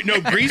back.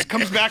 Grease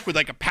comes back with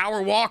like a power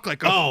walk,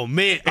 like a, Oh,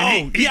 man.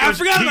 and I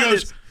forgot he about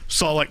goes, this.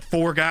 Saw like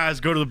 4 guys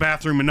go to the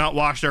bathroom and not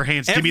wash their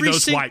hands. Give me Every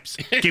those sing- wipes.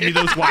 Give me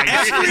those wipes.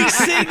 Every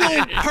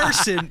single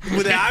person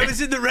that I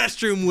was in the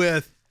restroom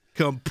with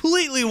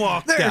completely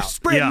walked They're out.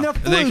 spreading Yeah. the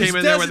And they flus. came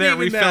in there with their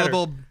Doesn't even matter.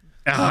 refillable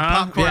Uh-huh.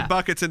 popcorn Yeah.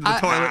 buckets into the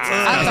toilets.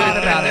 I thought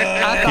about it.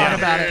 I thought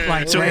about it.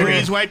 Like, So later.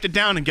 Grease wiped it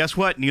down, and guess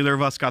what? Neither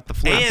of us got the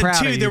flu. And proud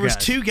of two, you there was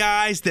guys. 2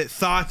 guys that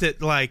thought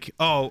that like,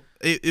 oh,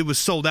 it was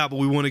sold out, but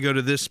we want to go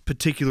to this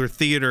particular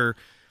theater,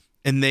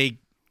 and they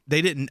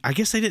didn't. I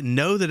guess they didn't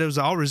know that it was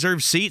all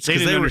reserved seats. They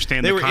 'cause didn't were,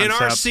 understand They the were in our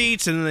concept.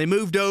 seats, and then they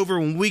moved over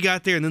when we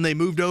got there, and then they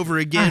moved over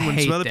again I when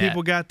hate some other that.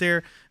 people got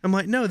there. I'm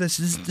like, no,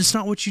 that's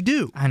not what you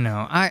do. I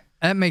know.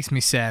 That makes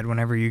me sad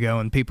whenever you go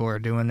and people are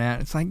doing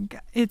that. It's like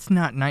it's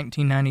not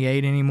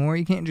 1998 anymore.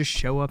 You can't just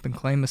show up and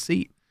claim a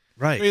seat.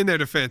 Right. In their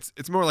defense,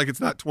 it's more like it's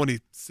not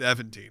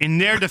 2017. In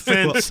their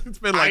defense, It's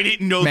been I like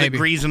didn't know Maybe. that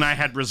Grease and I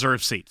had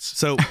reserved seats.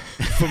 So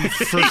from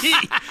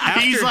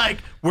He's like,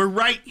 "We're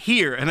right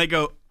here," and I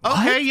go,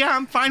 "Okay, yeah,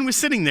 I'm fine with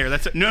sitting there."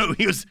 That's it. No,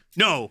 he goes,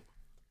 "No,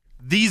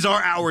 these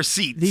are our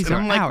seats." These and are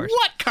I'm like, ours.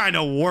 "What kind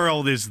of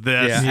world is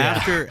this?"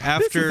 after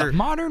This is a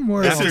modern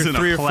world. This after isn't a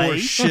 3 or 4 play.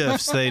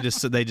 shifts, they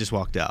just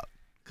walked out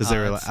because they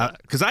were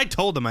like, because I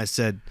told them, I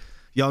said,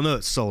 y'all know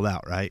it's sold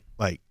out, right?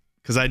 Like,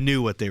 because I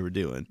knew what they were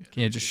doing.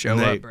 Can't just show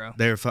And up, bro.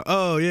 They were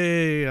oh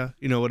yeah,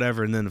 you know,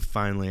 whatever. And then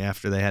finally,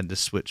 after they had to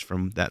switch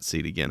from that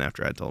seat again,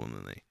 after I told them,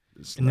 then they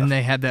just And then left.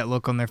 they had that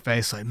look on their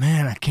face, like,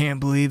 man, I can't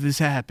believe this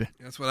happened.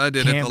 That's what I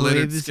did at Can't the Leonard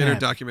believe this Skinner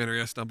happened.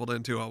 documentary I stumbled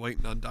into while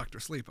waiting on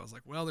Dr. Sleep. I was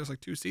like, well, there's like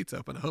 2 seats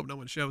open. I hope no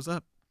one shows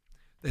up.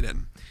 They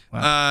didn't.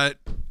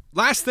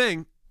 Last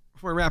thing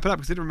before we wrap it up,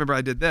 because I didn't remember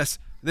I did this.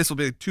 And this will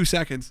be 2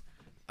 seconds.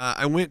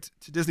 I went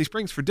to Disney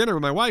Springs for dinner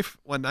with my wife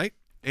one night,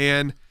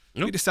 and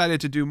we decided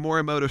to do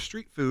Morimoto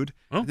street food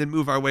and then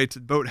move our way to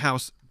the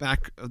Boathouse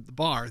back of the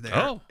bar there.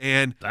 Oh,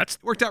 and that's-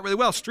 it worked out really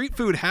well. Street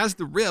food has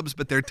the ribs,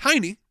 but they're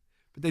tiny,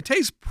 but they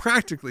taste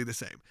practically the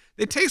same.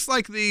 They taste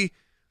like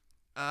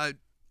So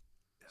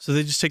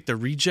they just take the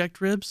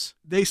reject ribs.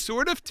 they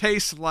sort of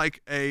taste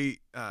like a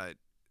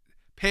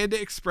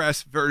Panda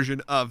Express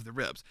version of the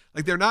ribs.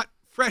 Like they're not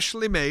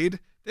freshly made.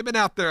 They've been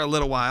out there a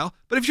little while.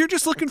 But if you're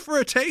just looking for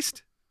a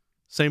taste,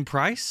 Same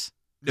price?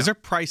 Is No. they're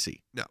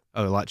pricey? No.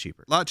 Oh, a lot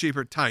cheaper. a lot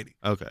cheaper, tiny.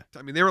 Okay.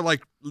 I mean, they were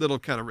like little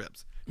kind of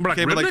ribs. But like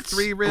Came with like riblets?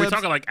 3 Are ribs. we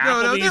talking like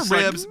no, they're Applebee's,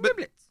 like ribs,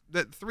 but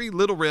the 3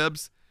 little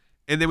ribs,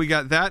 and then we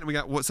got that, and we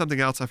got something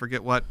else. I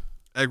forget what,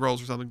 egg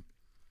rolls or something.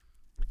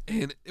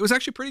 And it was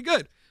actually pretty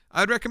good.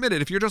 I'd recommend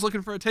it if you're just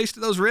looking for a taste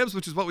of those ribs,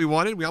 which is what we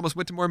wanted. We almost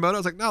went to Morimoto. I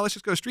was like, no, let's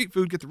just go street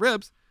food, get the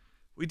ribs.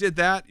 We did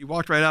that. You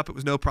walked right up. It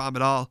was no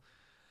problem at all.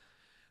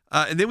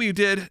 And then we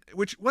did,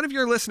 which one of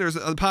your listeners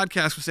on the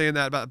podcast was saying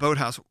that about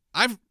Boathouse.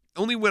 I've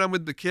only when I'm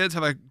with the kids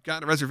have I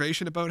gotten a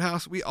reservation at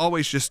Boathouse. We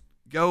always just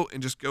go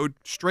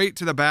straight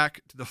to the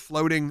back to the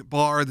floating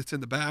bar that's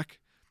in the back.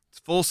 It's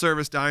full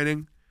service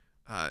dining,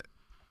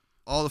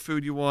 all the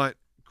food you want,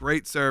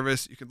 great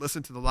service. You can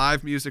listen to the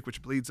live music,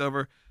 which bleeds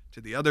over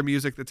to the other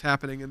music that's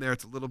happening in there.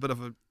 It's a little bit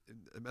of it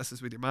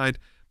messes with your mind,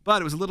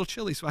 but it was a little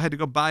chilly, so I had to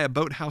go buy a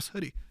Boathouse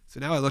hoodie. So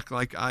now I look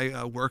like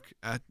I work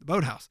at the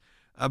Boathouse.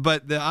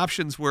 But the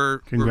options were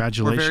very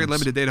Congratulations.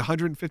 limited. They had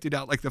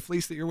 $150. Like the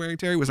fleece that you're wearing,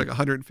 Terry, was like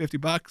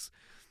 $150,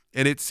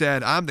 and it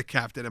said, "I'm the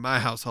captain in my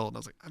household." And I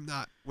was like, "I'm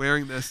not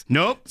wearing this."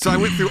 Nope. So I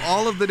went through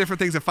all of the different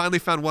things. I finally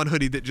found one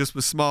hoodie that just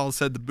was small, and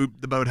said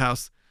the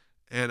Boathouse,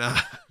 and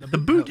The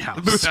boot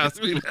house.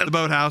 the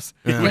Boathouse.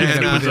 It was-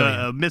 And, it was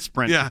a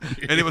misprint. yeah,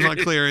 and it was on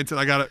clearance, and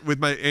I got it with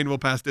my annual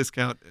pass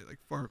discount,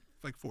 for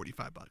like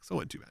 $45. So it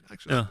wasn't too bad,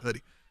 actually, Yeah. the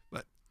hoodie.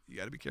 But you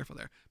got to be careful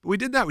there. But we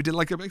did that. We did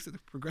like a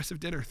progressive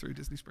dinner through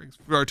Disney Springs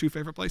for our 2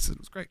 favorite places. It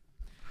was great.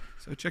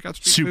 So check out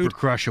street Super food.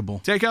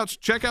 crushable. Check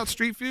out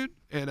street food,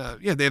 and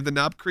they have the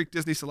Knob Creek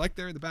Disney Select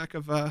there in the back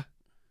of back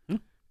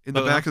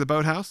of the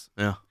Boathouse.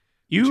 Yeah.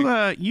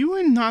 You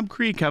and Knob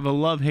Creek have a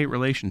love-hate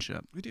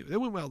relationship. We do. It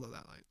went well though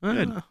that night.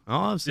 Good.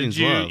 All I've seen Did is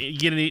love.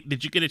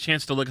 did you get a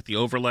chance to look at the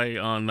overlay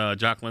on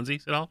Jock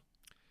Lindsay's at all?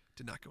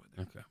 Did not go in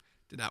there. Okay.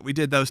 Did not. We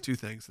did those 2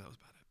 things. That was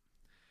about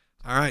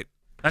it. All right.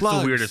 That's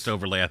Plugs. the weirdest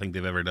overlay I think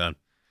they've ever done.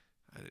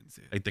 I didn't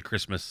see it. Like the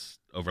Christmas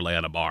overlay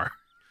on a bar.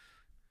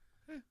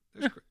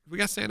 We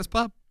got Santa's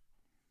Pub.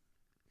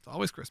 It's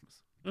always Christmas.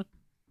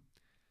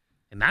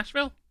 In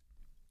Nashville?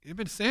 You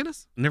been to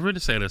Santa's? Never been to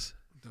Santa's.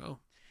 No.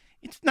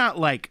 It's not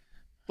like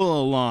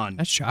full on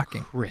That's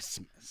shocking.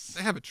 Christmas.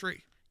 They have a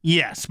tree.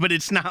 Yes, but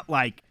it's not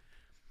like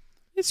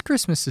It's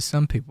Christmas to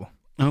some people.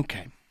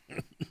 okay. Oh,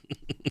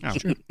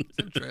 It's in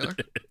a trailer.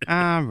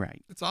 all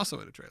right. It's also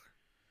in a trailer.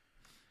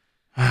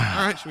 All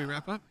right, should we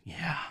wrap up?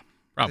 Yeah.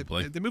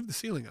 Probably. They moved the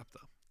ceiling up,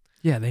 though.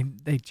 Yeah,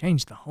 they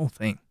changed the whole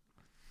thing.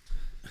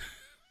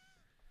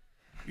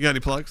 You got any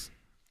plugs?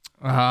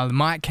 The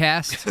Mike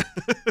Cast.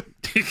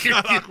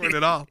 Not awkward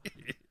at all.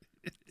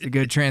 It's a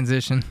good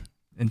transition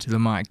into the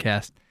Mike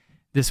Cast.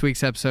 This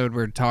week's episode,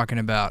 we're talking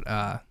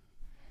about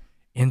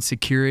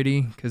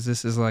insecurity, because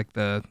this is like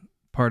the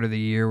part of the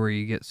year where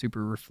you get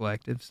super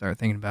reflective, start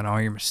thinking about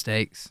all your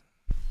mistakes.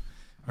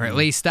 Or at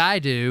least I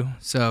do.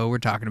 So we're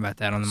talking about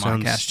that on the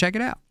Sounds- Mike Cast. Check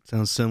it out.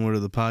 Sounds similar to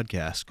the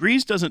podcast.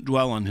 Grease doesn't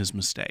dwell on his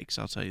mistakes,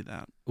 I'll tell you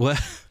that. What?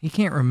 He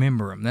can't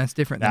remember them. That's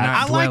different than I not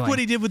I dwelling. like what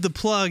he did with the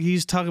plug.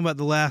 He's talking about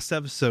the last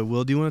episode.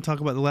 Will, do you want to talk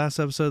about the last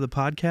episode of the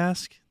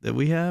podcast that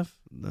we have?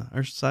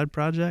 Our side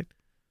project?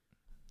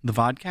 The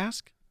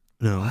vodcast?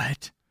 No.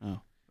 What?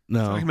 Oh.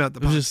 No. Talking about the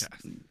It was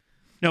podcast.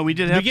 No, we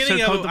did an episode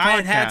beginning called of the I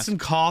had had podcast. some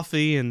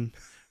coffee and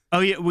Oh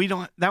yeah, we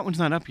don't. That one's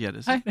not up yet,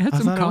 is it? I had I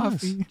some thought it was.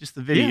 coffee. Just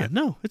the video. yeah,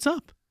 no, it's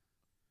up.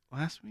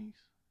 Last week's?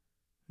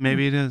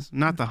 Maybe it is.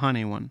 Not the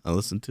honey one. I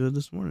listened to it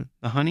this morning.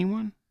 The honey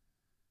one?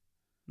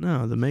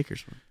 No, the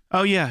Makers one.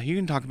 Oh yeah, you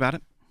can talk about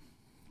it.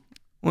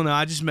 Well, no,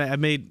 I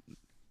made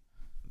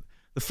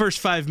the first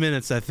 5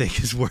 minutes. I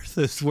think is worth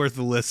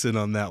a listen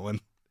on that one.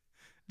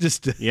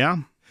 Just to, Yeah,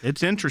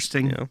 it's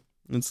interesting. you know,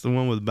 it's the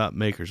one with about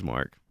Maker's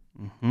Mark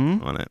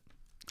Mm-hmm. on it,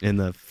 and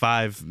the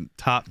 5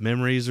 top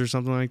memories or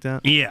something like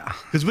that. Yeah,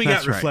 Because we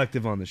That's got right.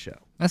 reflective on the show.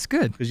 That's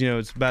good. Because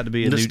it's about to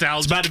be a new. It's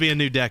Nostalgia. about to be a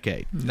new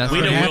decade. That's We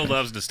what know Will happened.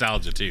 loves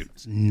nostalgia too.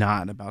 it's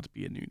not about to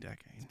be a new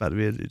decade. It's about to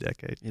be a new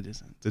decade. It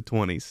isn't. The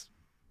 20s.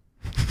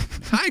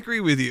 I agree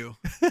with you.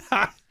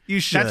 You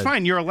should. That's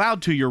fine. You're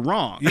allowed to. You're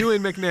wrong. You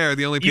and McNair are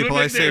the only You people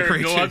and I say McNair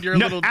preaching. go on your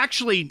No, little.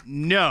 actually,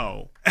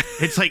 no.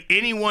 It's like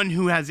anyone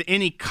who has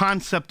any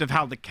concept of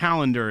how the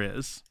calendar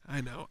is.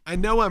 I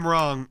know I'm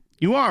wrong.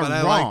 You are But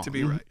I wrong. like to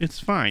be right. It's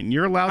fine.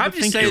 You're allowed I'm to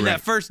just think saying you're that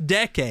right. first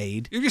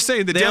decade. You're just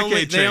saying the They decade only-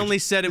 changed. they only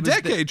said it the was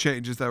the- decade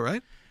changes, though,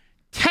 right?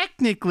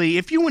 Technically,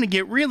 if you want to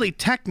get really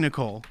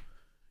technical,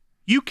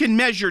 you can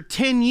measure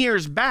 10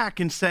 years back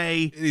and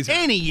say Anytime.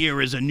 any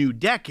year is a new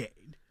decade.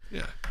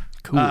 Yeah.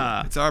 Cool.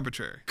 It's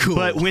arbitrary. Cool.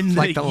 But when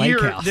Like the the lake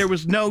year, house. there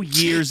was no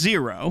year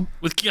 0.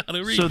 With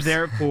Keanu Reeves. So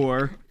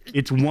therefore,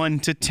 it's 1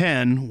 to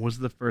 10 was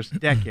the first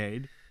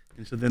decade.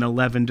 And so then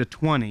 11 to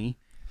 20.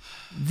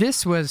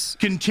 This was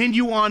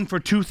Continue on for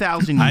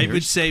 2,000 I years.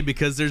 would say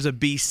because there's a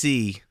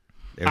BC.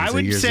 there was I a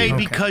would year say zero.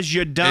 because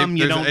you're dumb,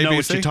 you There's don't an know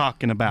what ABC? you're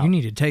talking about. you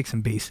need to take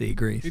some BC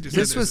Grease. He just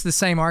This said was the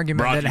same argument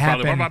brought that you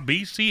probably by happened my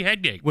BC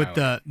headgate. with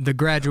the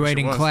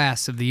graduating was.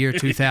 class of the year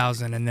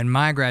 2000, and then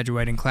my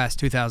graduating class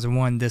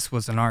 2001. This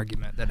was an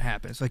argument that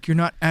happened. It's like you're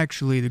not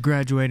actually the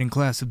graduating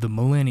class of the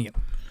millennium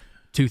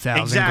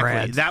 2000 Exactly.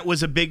 grads. That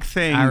was a big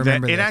thing. I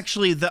remember that it this.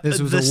 actually the This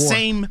was a war.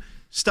 same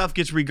stuff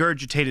gets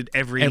regurgitated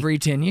every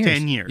 10 years.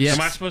 10 years. Yes.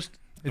 Am I supposed?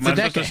 It's Am a I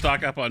supposed to decade.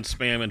 stock up on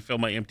Spam and fill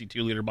my empty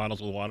 2-liter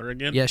bottles with water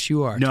again? Yes,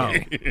 you are. No.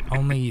 Terry.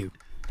 Only you.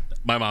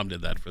 My mom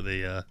did that for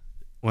the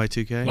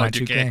Y2K.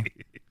 Y2K.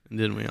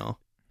 Didn't we all?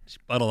 She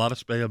bought a lot of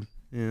Spam.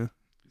 Yeah.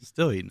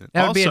 Still eating it.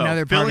 That would be Also,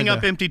 another part filling of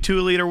up the, empty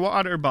 2-liter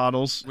water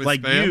bottles With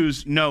like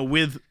Spam?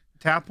 with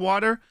tap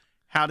water.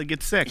 How to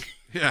get sick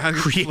Yeah. I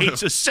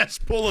creates a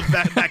cesspool of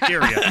bad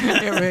bacteria.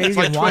 Yeah, right, you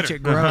like can watch Twitter.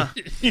 it grow.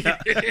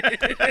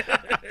 That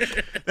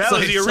was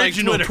like- the it's like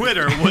original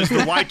Twitter was the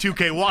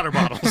Y2K water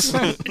bottles.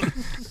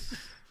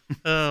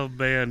 Oh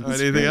man! All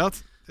right, anything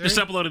else? Just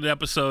uploaded an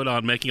episode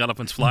on Making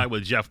Elephants Fly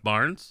with Jeff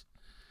Barnes.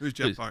 Who's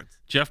Jeff Barnes?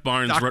 Jeff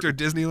Barnes, Dr.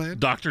 Disneyland?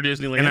 Dr.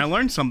 Disneyland. And I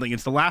learned something.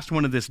 It's the last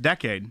one of this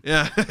decade.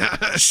 Yeah.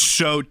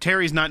 So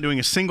Terry's not doing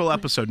a single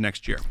episode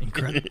next year.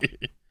 Incredible.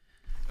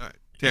 All right.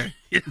 Terry.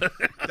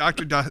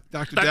 Dr. Death.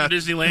 Dr.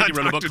 Disneyland. He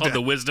wrote a book called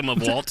The Wisdom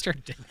of Walt. Dr.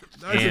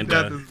 And,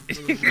 Death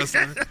is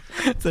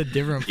It's a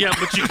different. Yeah,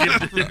 but you can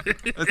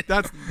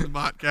that's the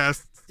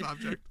Modcast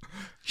subject.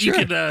 you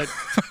can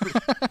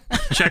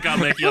check out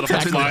Making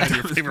Elephants Fly on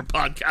your favorite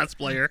podcast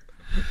player.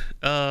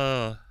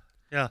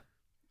 Yeah,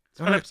 it's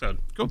a fun episode.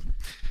 Cool.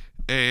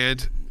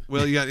 And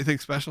Will, you got anything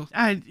special?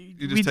 We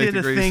just take did the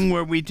a Grease. thing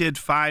where we did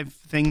 5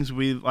 things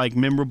we like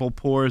memorable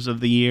pours of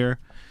the year.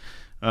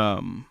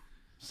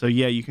 So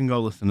yeah, you can go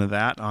listen to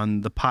that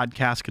on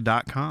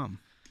thepodcast.com.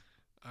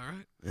 All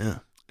right. Yeah.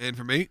 And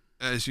for me,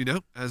 as you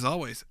know, as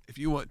always, if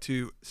you want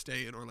to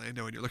stay in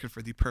Orlando and you're looking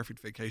for the perfect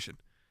vacation,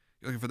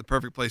 you're looking for the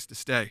perfect place to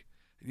stay,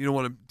 and you don't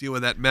want to deal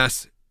with that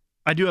mess.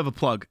 I do have a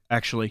plug,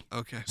 actually.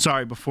 Okay.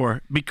 Sorry,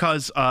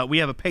 because we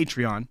have a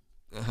Patreon,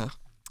 Uh-huh.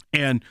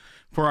 and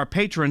for our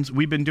patrons,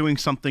 we've been doing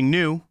something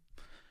new.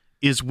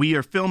 Is we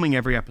are filming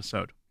every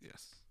episode,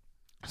 Yes.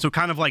 so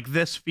kind of like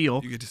this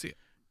feel. You get to see it.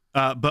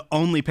 But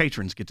only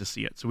patrons get to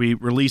see it. So we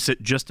release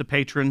it just to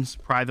patrons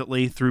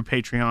privately through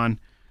Patreon.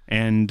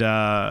 and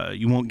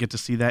you won't get to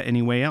see that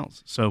anywhere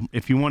else. So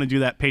if you want to do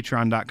that,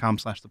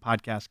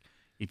 patreon.com/thepodcast.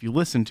 If you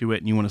listen to it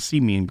and you want to see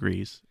me and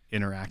Grease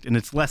interact, and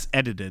it's less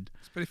edited.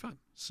 It's pretty fun.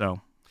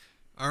 So,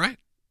 all right.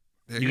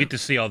 You get to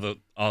see all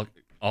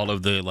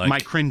of the like my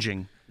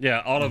cringing.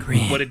 Yeah, all of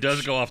when it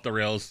does go off the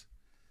rails,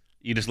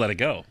 you just let it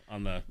go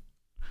on the.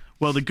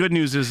 Well, the good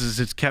news is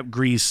it's kept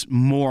Grease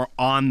more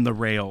on the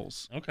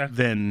rails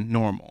than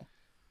normal,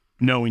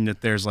 knowing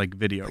that there's like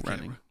video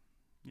running.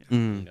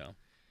 Yeah.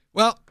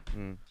 Well,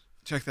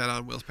 check that out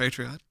on Will's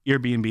Patreon.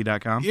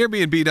 Airbnb.com.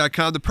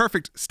 Airbnb.com, the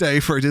perfect stay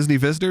for Disney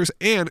visitors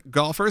and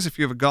golfers. If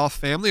you have a golf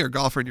family or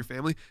golfer in your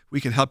family,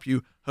 we can help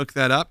you hook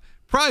that up.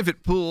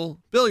 Private pool,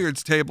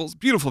 billiards tables,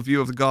 beautiful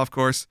view of the golf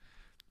course.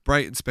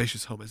 Bright and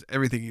spacious home has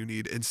everything you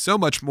need and so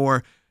much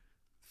more.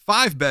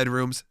 5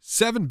 bedrooms,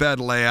 7-bed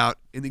layout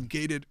in the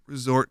gated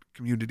resort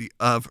community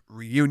of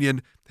Reunion.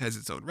 It has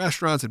its own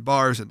restaurants and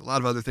bars and a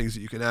lot of other things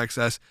that you can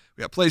access.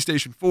 We got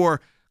PlayStation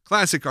 4,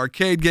 classic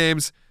arcade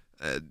games,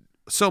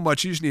 so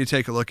much. You just need to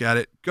take a look at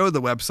it. Go to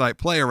the website,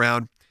 play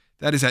around.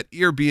 That is at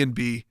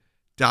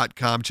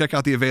Airbnb.com. Check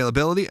out the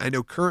availability. I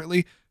know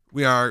currently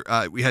we do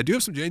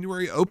have some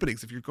January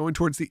openings. If you're going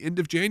towards the end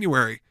of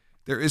January,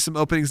 there is some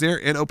openings there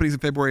and openings in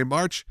February and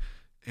March.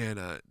 And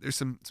there's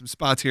some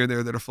spots here and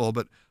there that are full.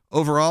 But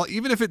overall,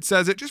 even if it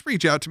says it, just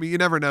reach out to me. You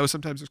never know.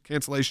 Sometimes there's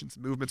cancellations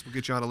and movements. We'll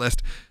get you on a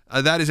list.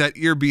 That is at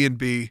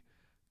Airbnb.com.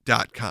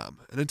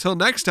 And until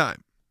next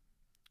time,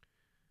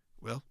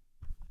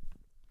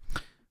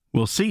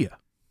 We'll see you.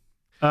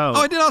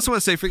 I did also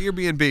want to say for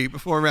Airbnb,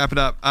 before we wrap it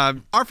up,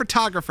 our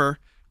photographer,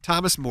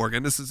 Thomas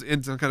Morgan, this is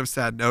in some kind of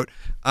sad note,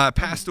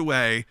 passed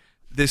away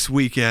this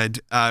weekend.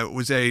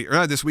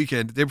 Not this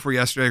weekend, the day before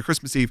yesterday,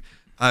 Christmas Eve.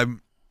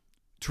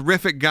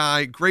 Terrific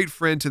guy, great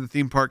friend to the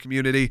theme park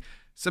community.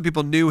 Some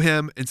people knew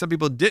him and some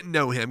people didn't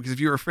know him because if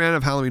you were a fan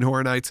of Halloween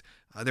Horror Nights,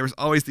 there was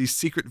always these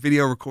secret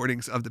video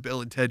recordings of the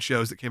Bill and Ted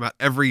shows that came out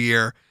every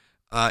year.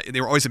 And they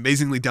were always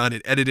amazingly done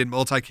and edited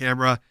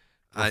multi-camera.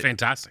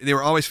 Fantastic. They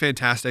were always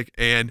fantastic.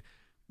 And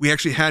we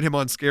actually had him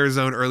on Scare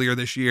Zone earlier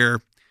this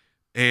year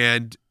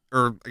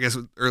or I guess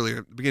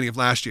earlier, beginning of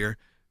last year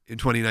in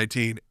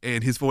 2019.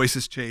 And his voice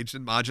has changed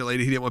and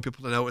modulated. He didn't want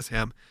people to know it was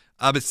him.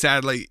 But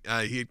sadly,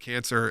 he had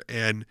cancer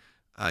and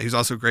he was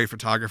also a great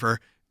photographer.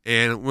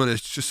 And I want to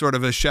just sort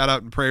of a shout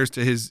out and prayers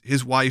to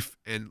his wife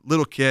and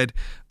little kid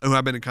who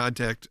I've been in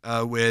contact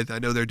with. I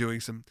know they're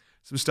doing some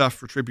stuff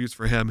for tributes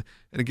for him.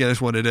 And again, I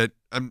just wanted to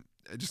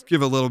just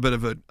give a little bit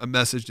of a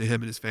message to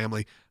him and his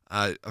family.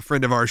 A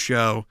friend of our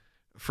show,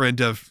 a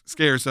friend of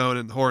Scare Zone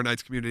and the Horror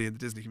Nights community and the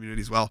Disney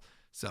community as well.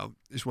 So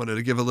just wanted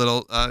to give a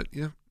little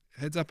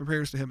heads up and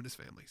prayers to him and his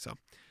family. So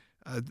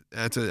I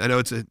know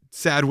it's a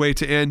sad way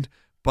to end,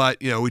 but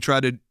we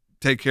try to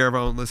take care of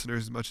our own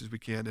listeners as much as we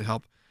can and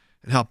help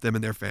them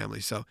and their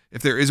families. So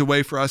if there is a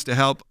way for us to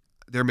help,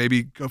 there may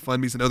be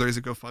GoFundMe's. I know there is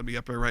a GoFundMe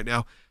up there right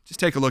now. Just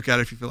take a look at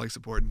it if you feel like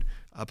supporting.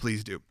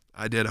 Please do.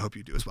 I did. I hope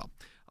you do as well.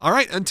 All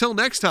right. Until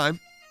next time,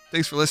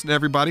 thanks for listening,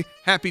 everybody.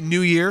 Happy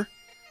New Year.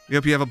 We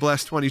hope you have a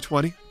blessed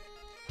 2020.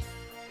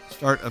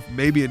 Start of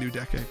maybe a new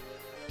decade.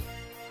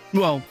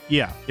 Well,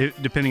 yeah,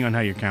 depending on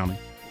how you're counting.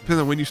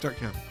 Depending on when you start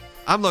counting.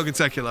 I'm Logan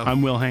Seculo.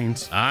 I'm Will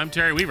Haynes. I'm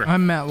Terry Weaver.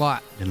 I'm Matt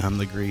Lott. And I'm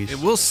the Grease.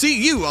 And we'll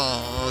see you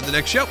on the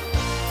next show.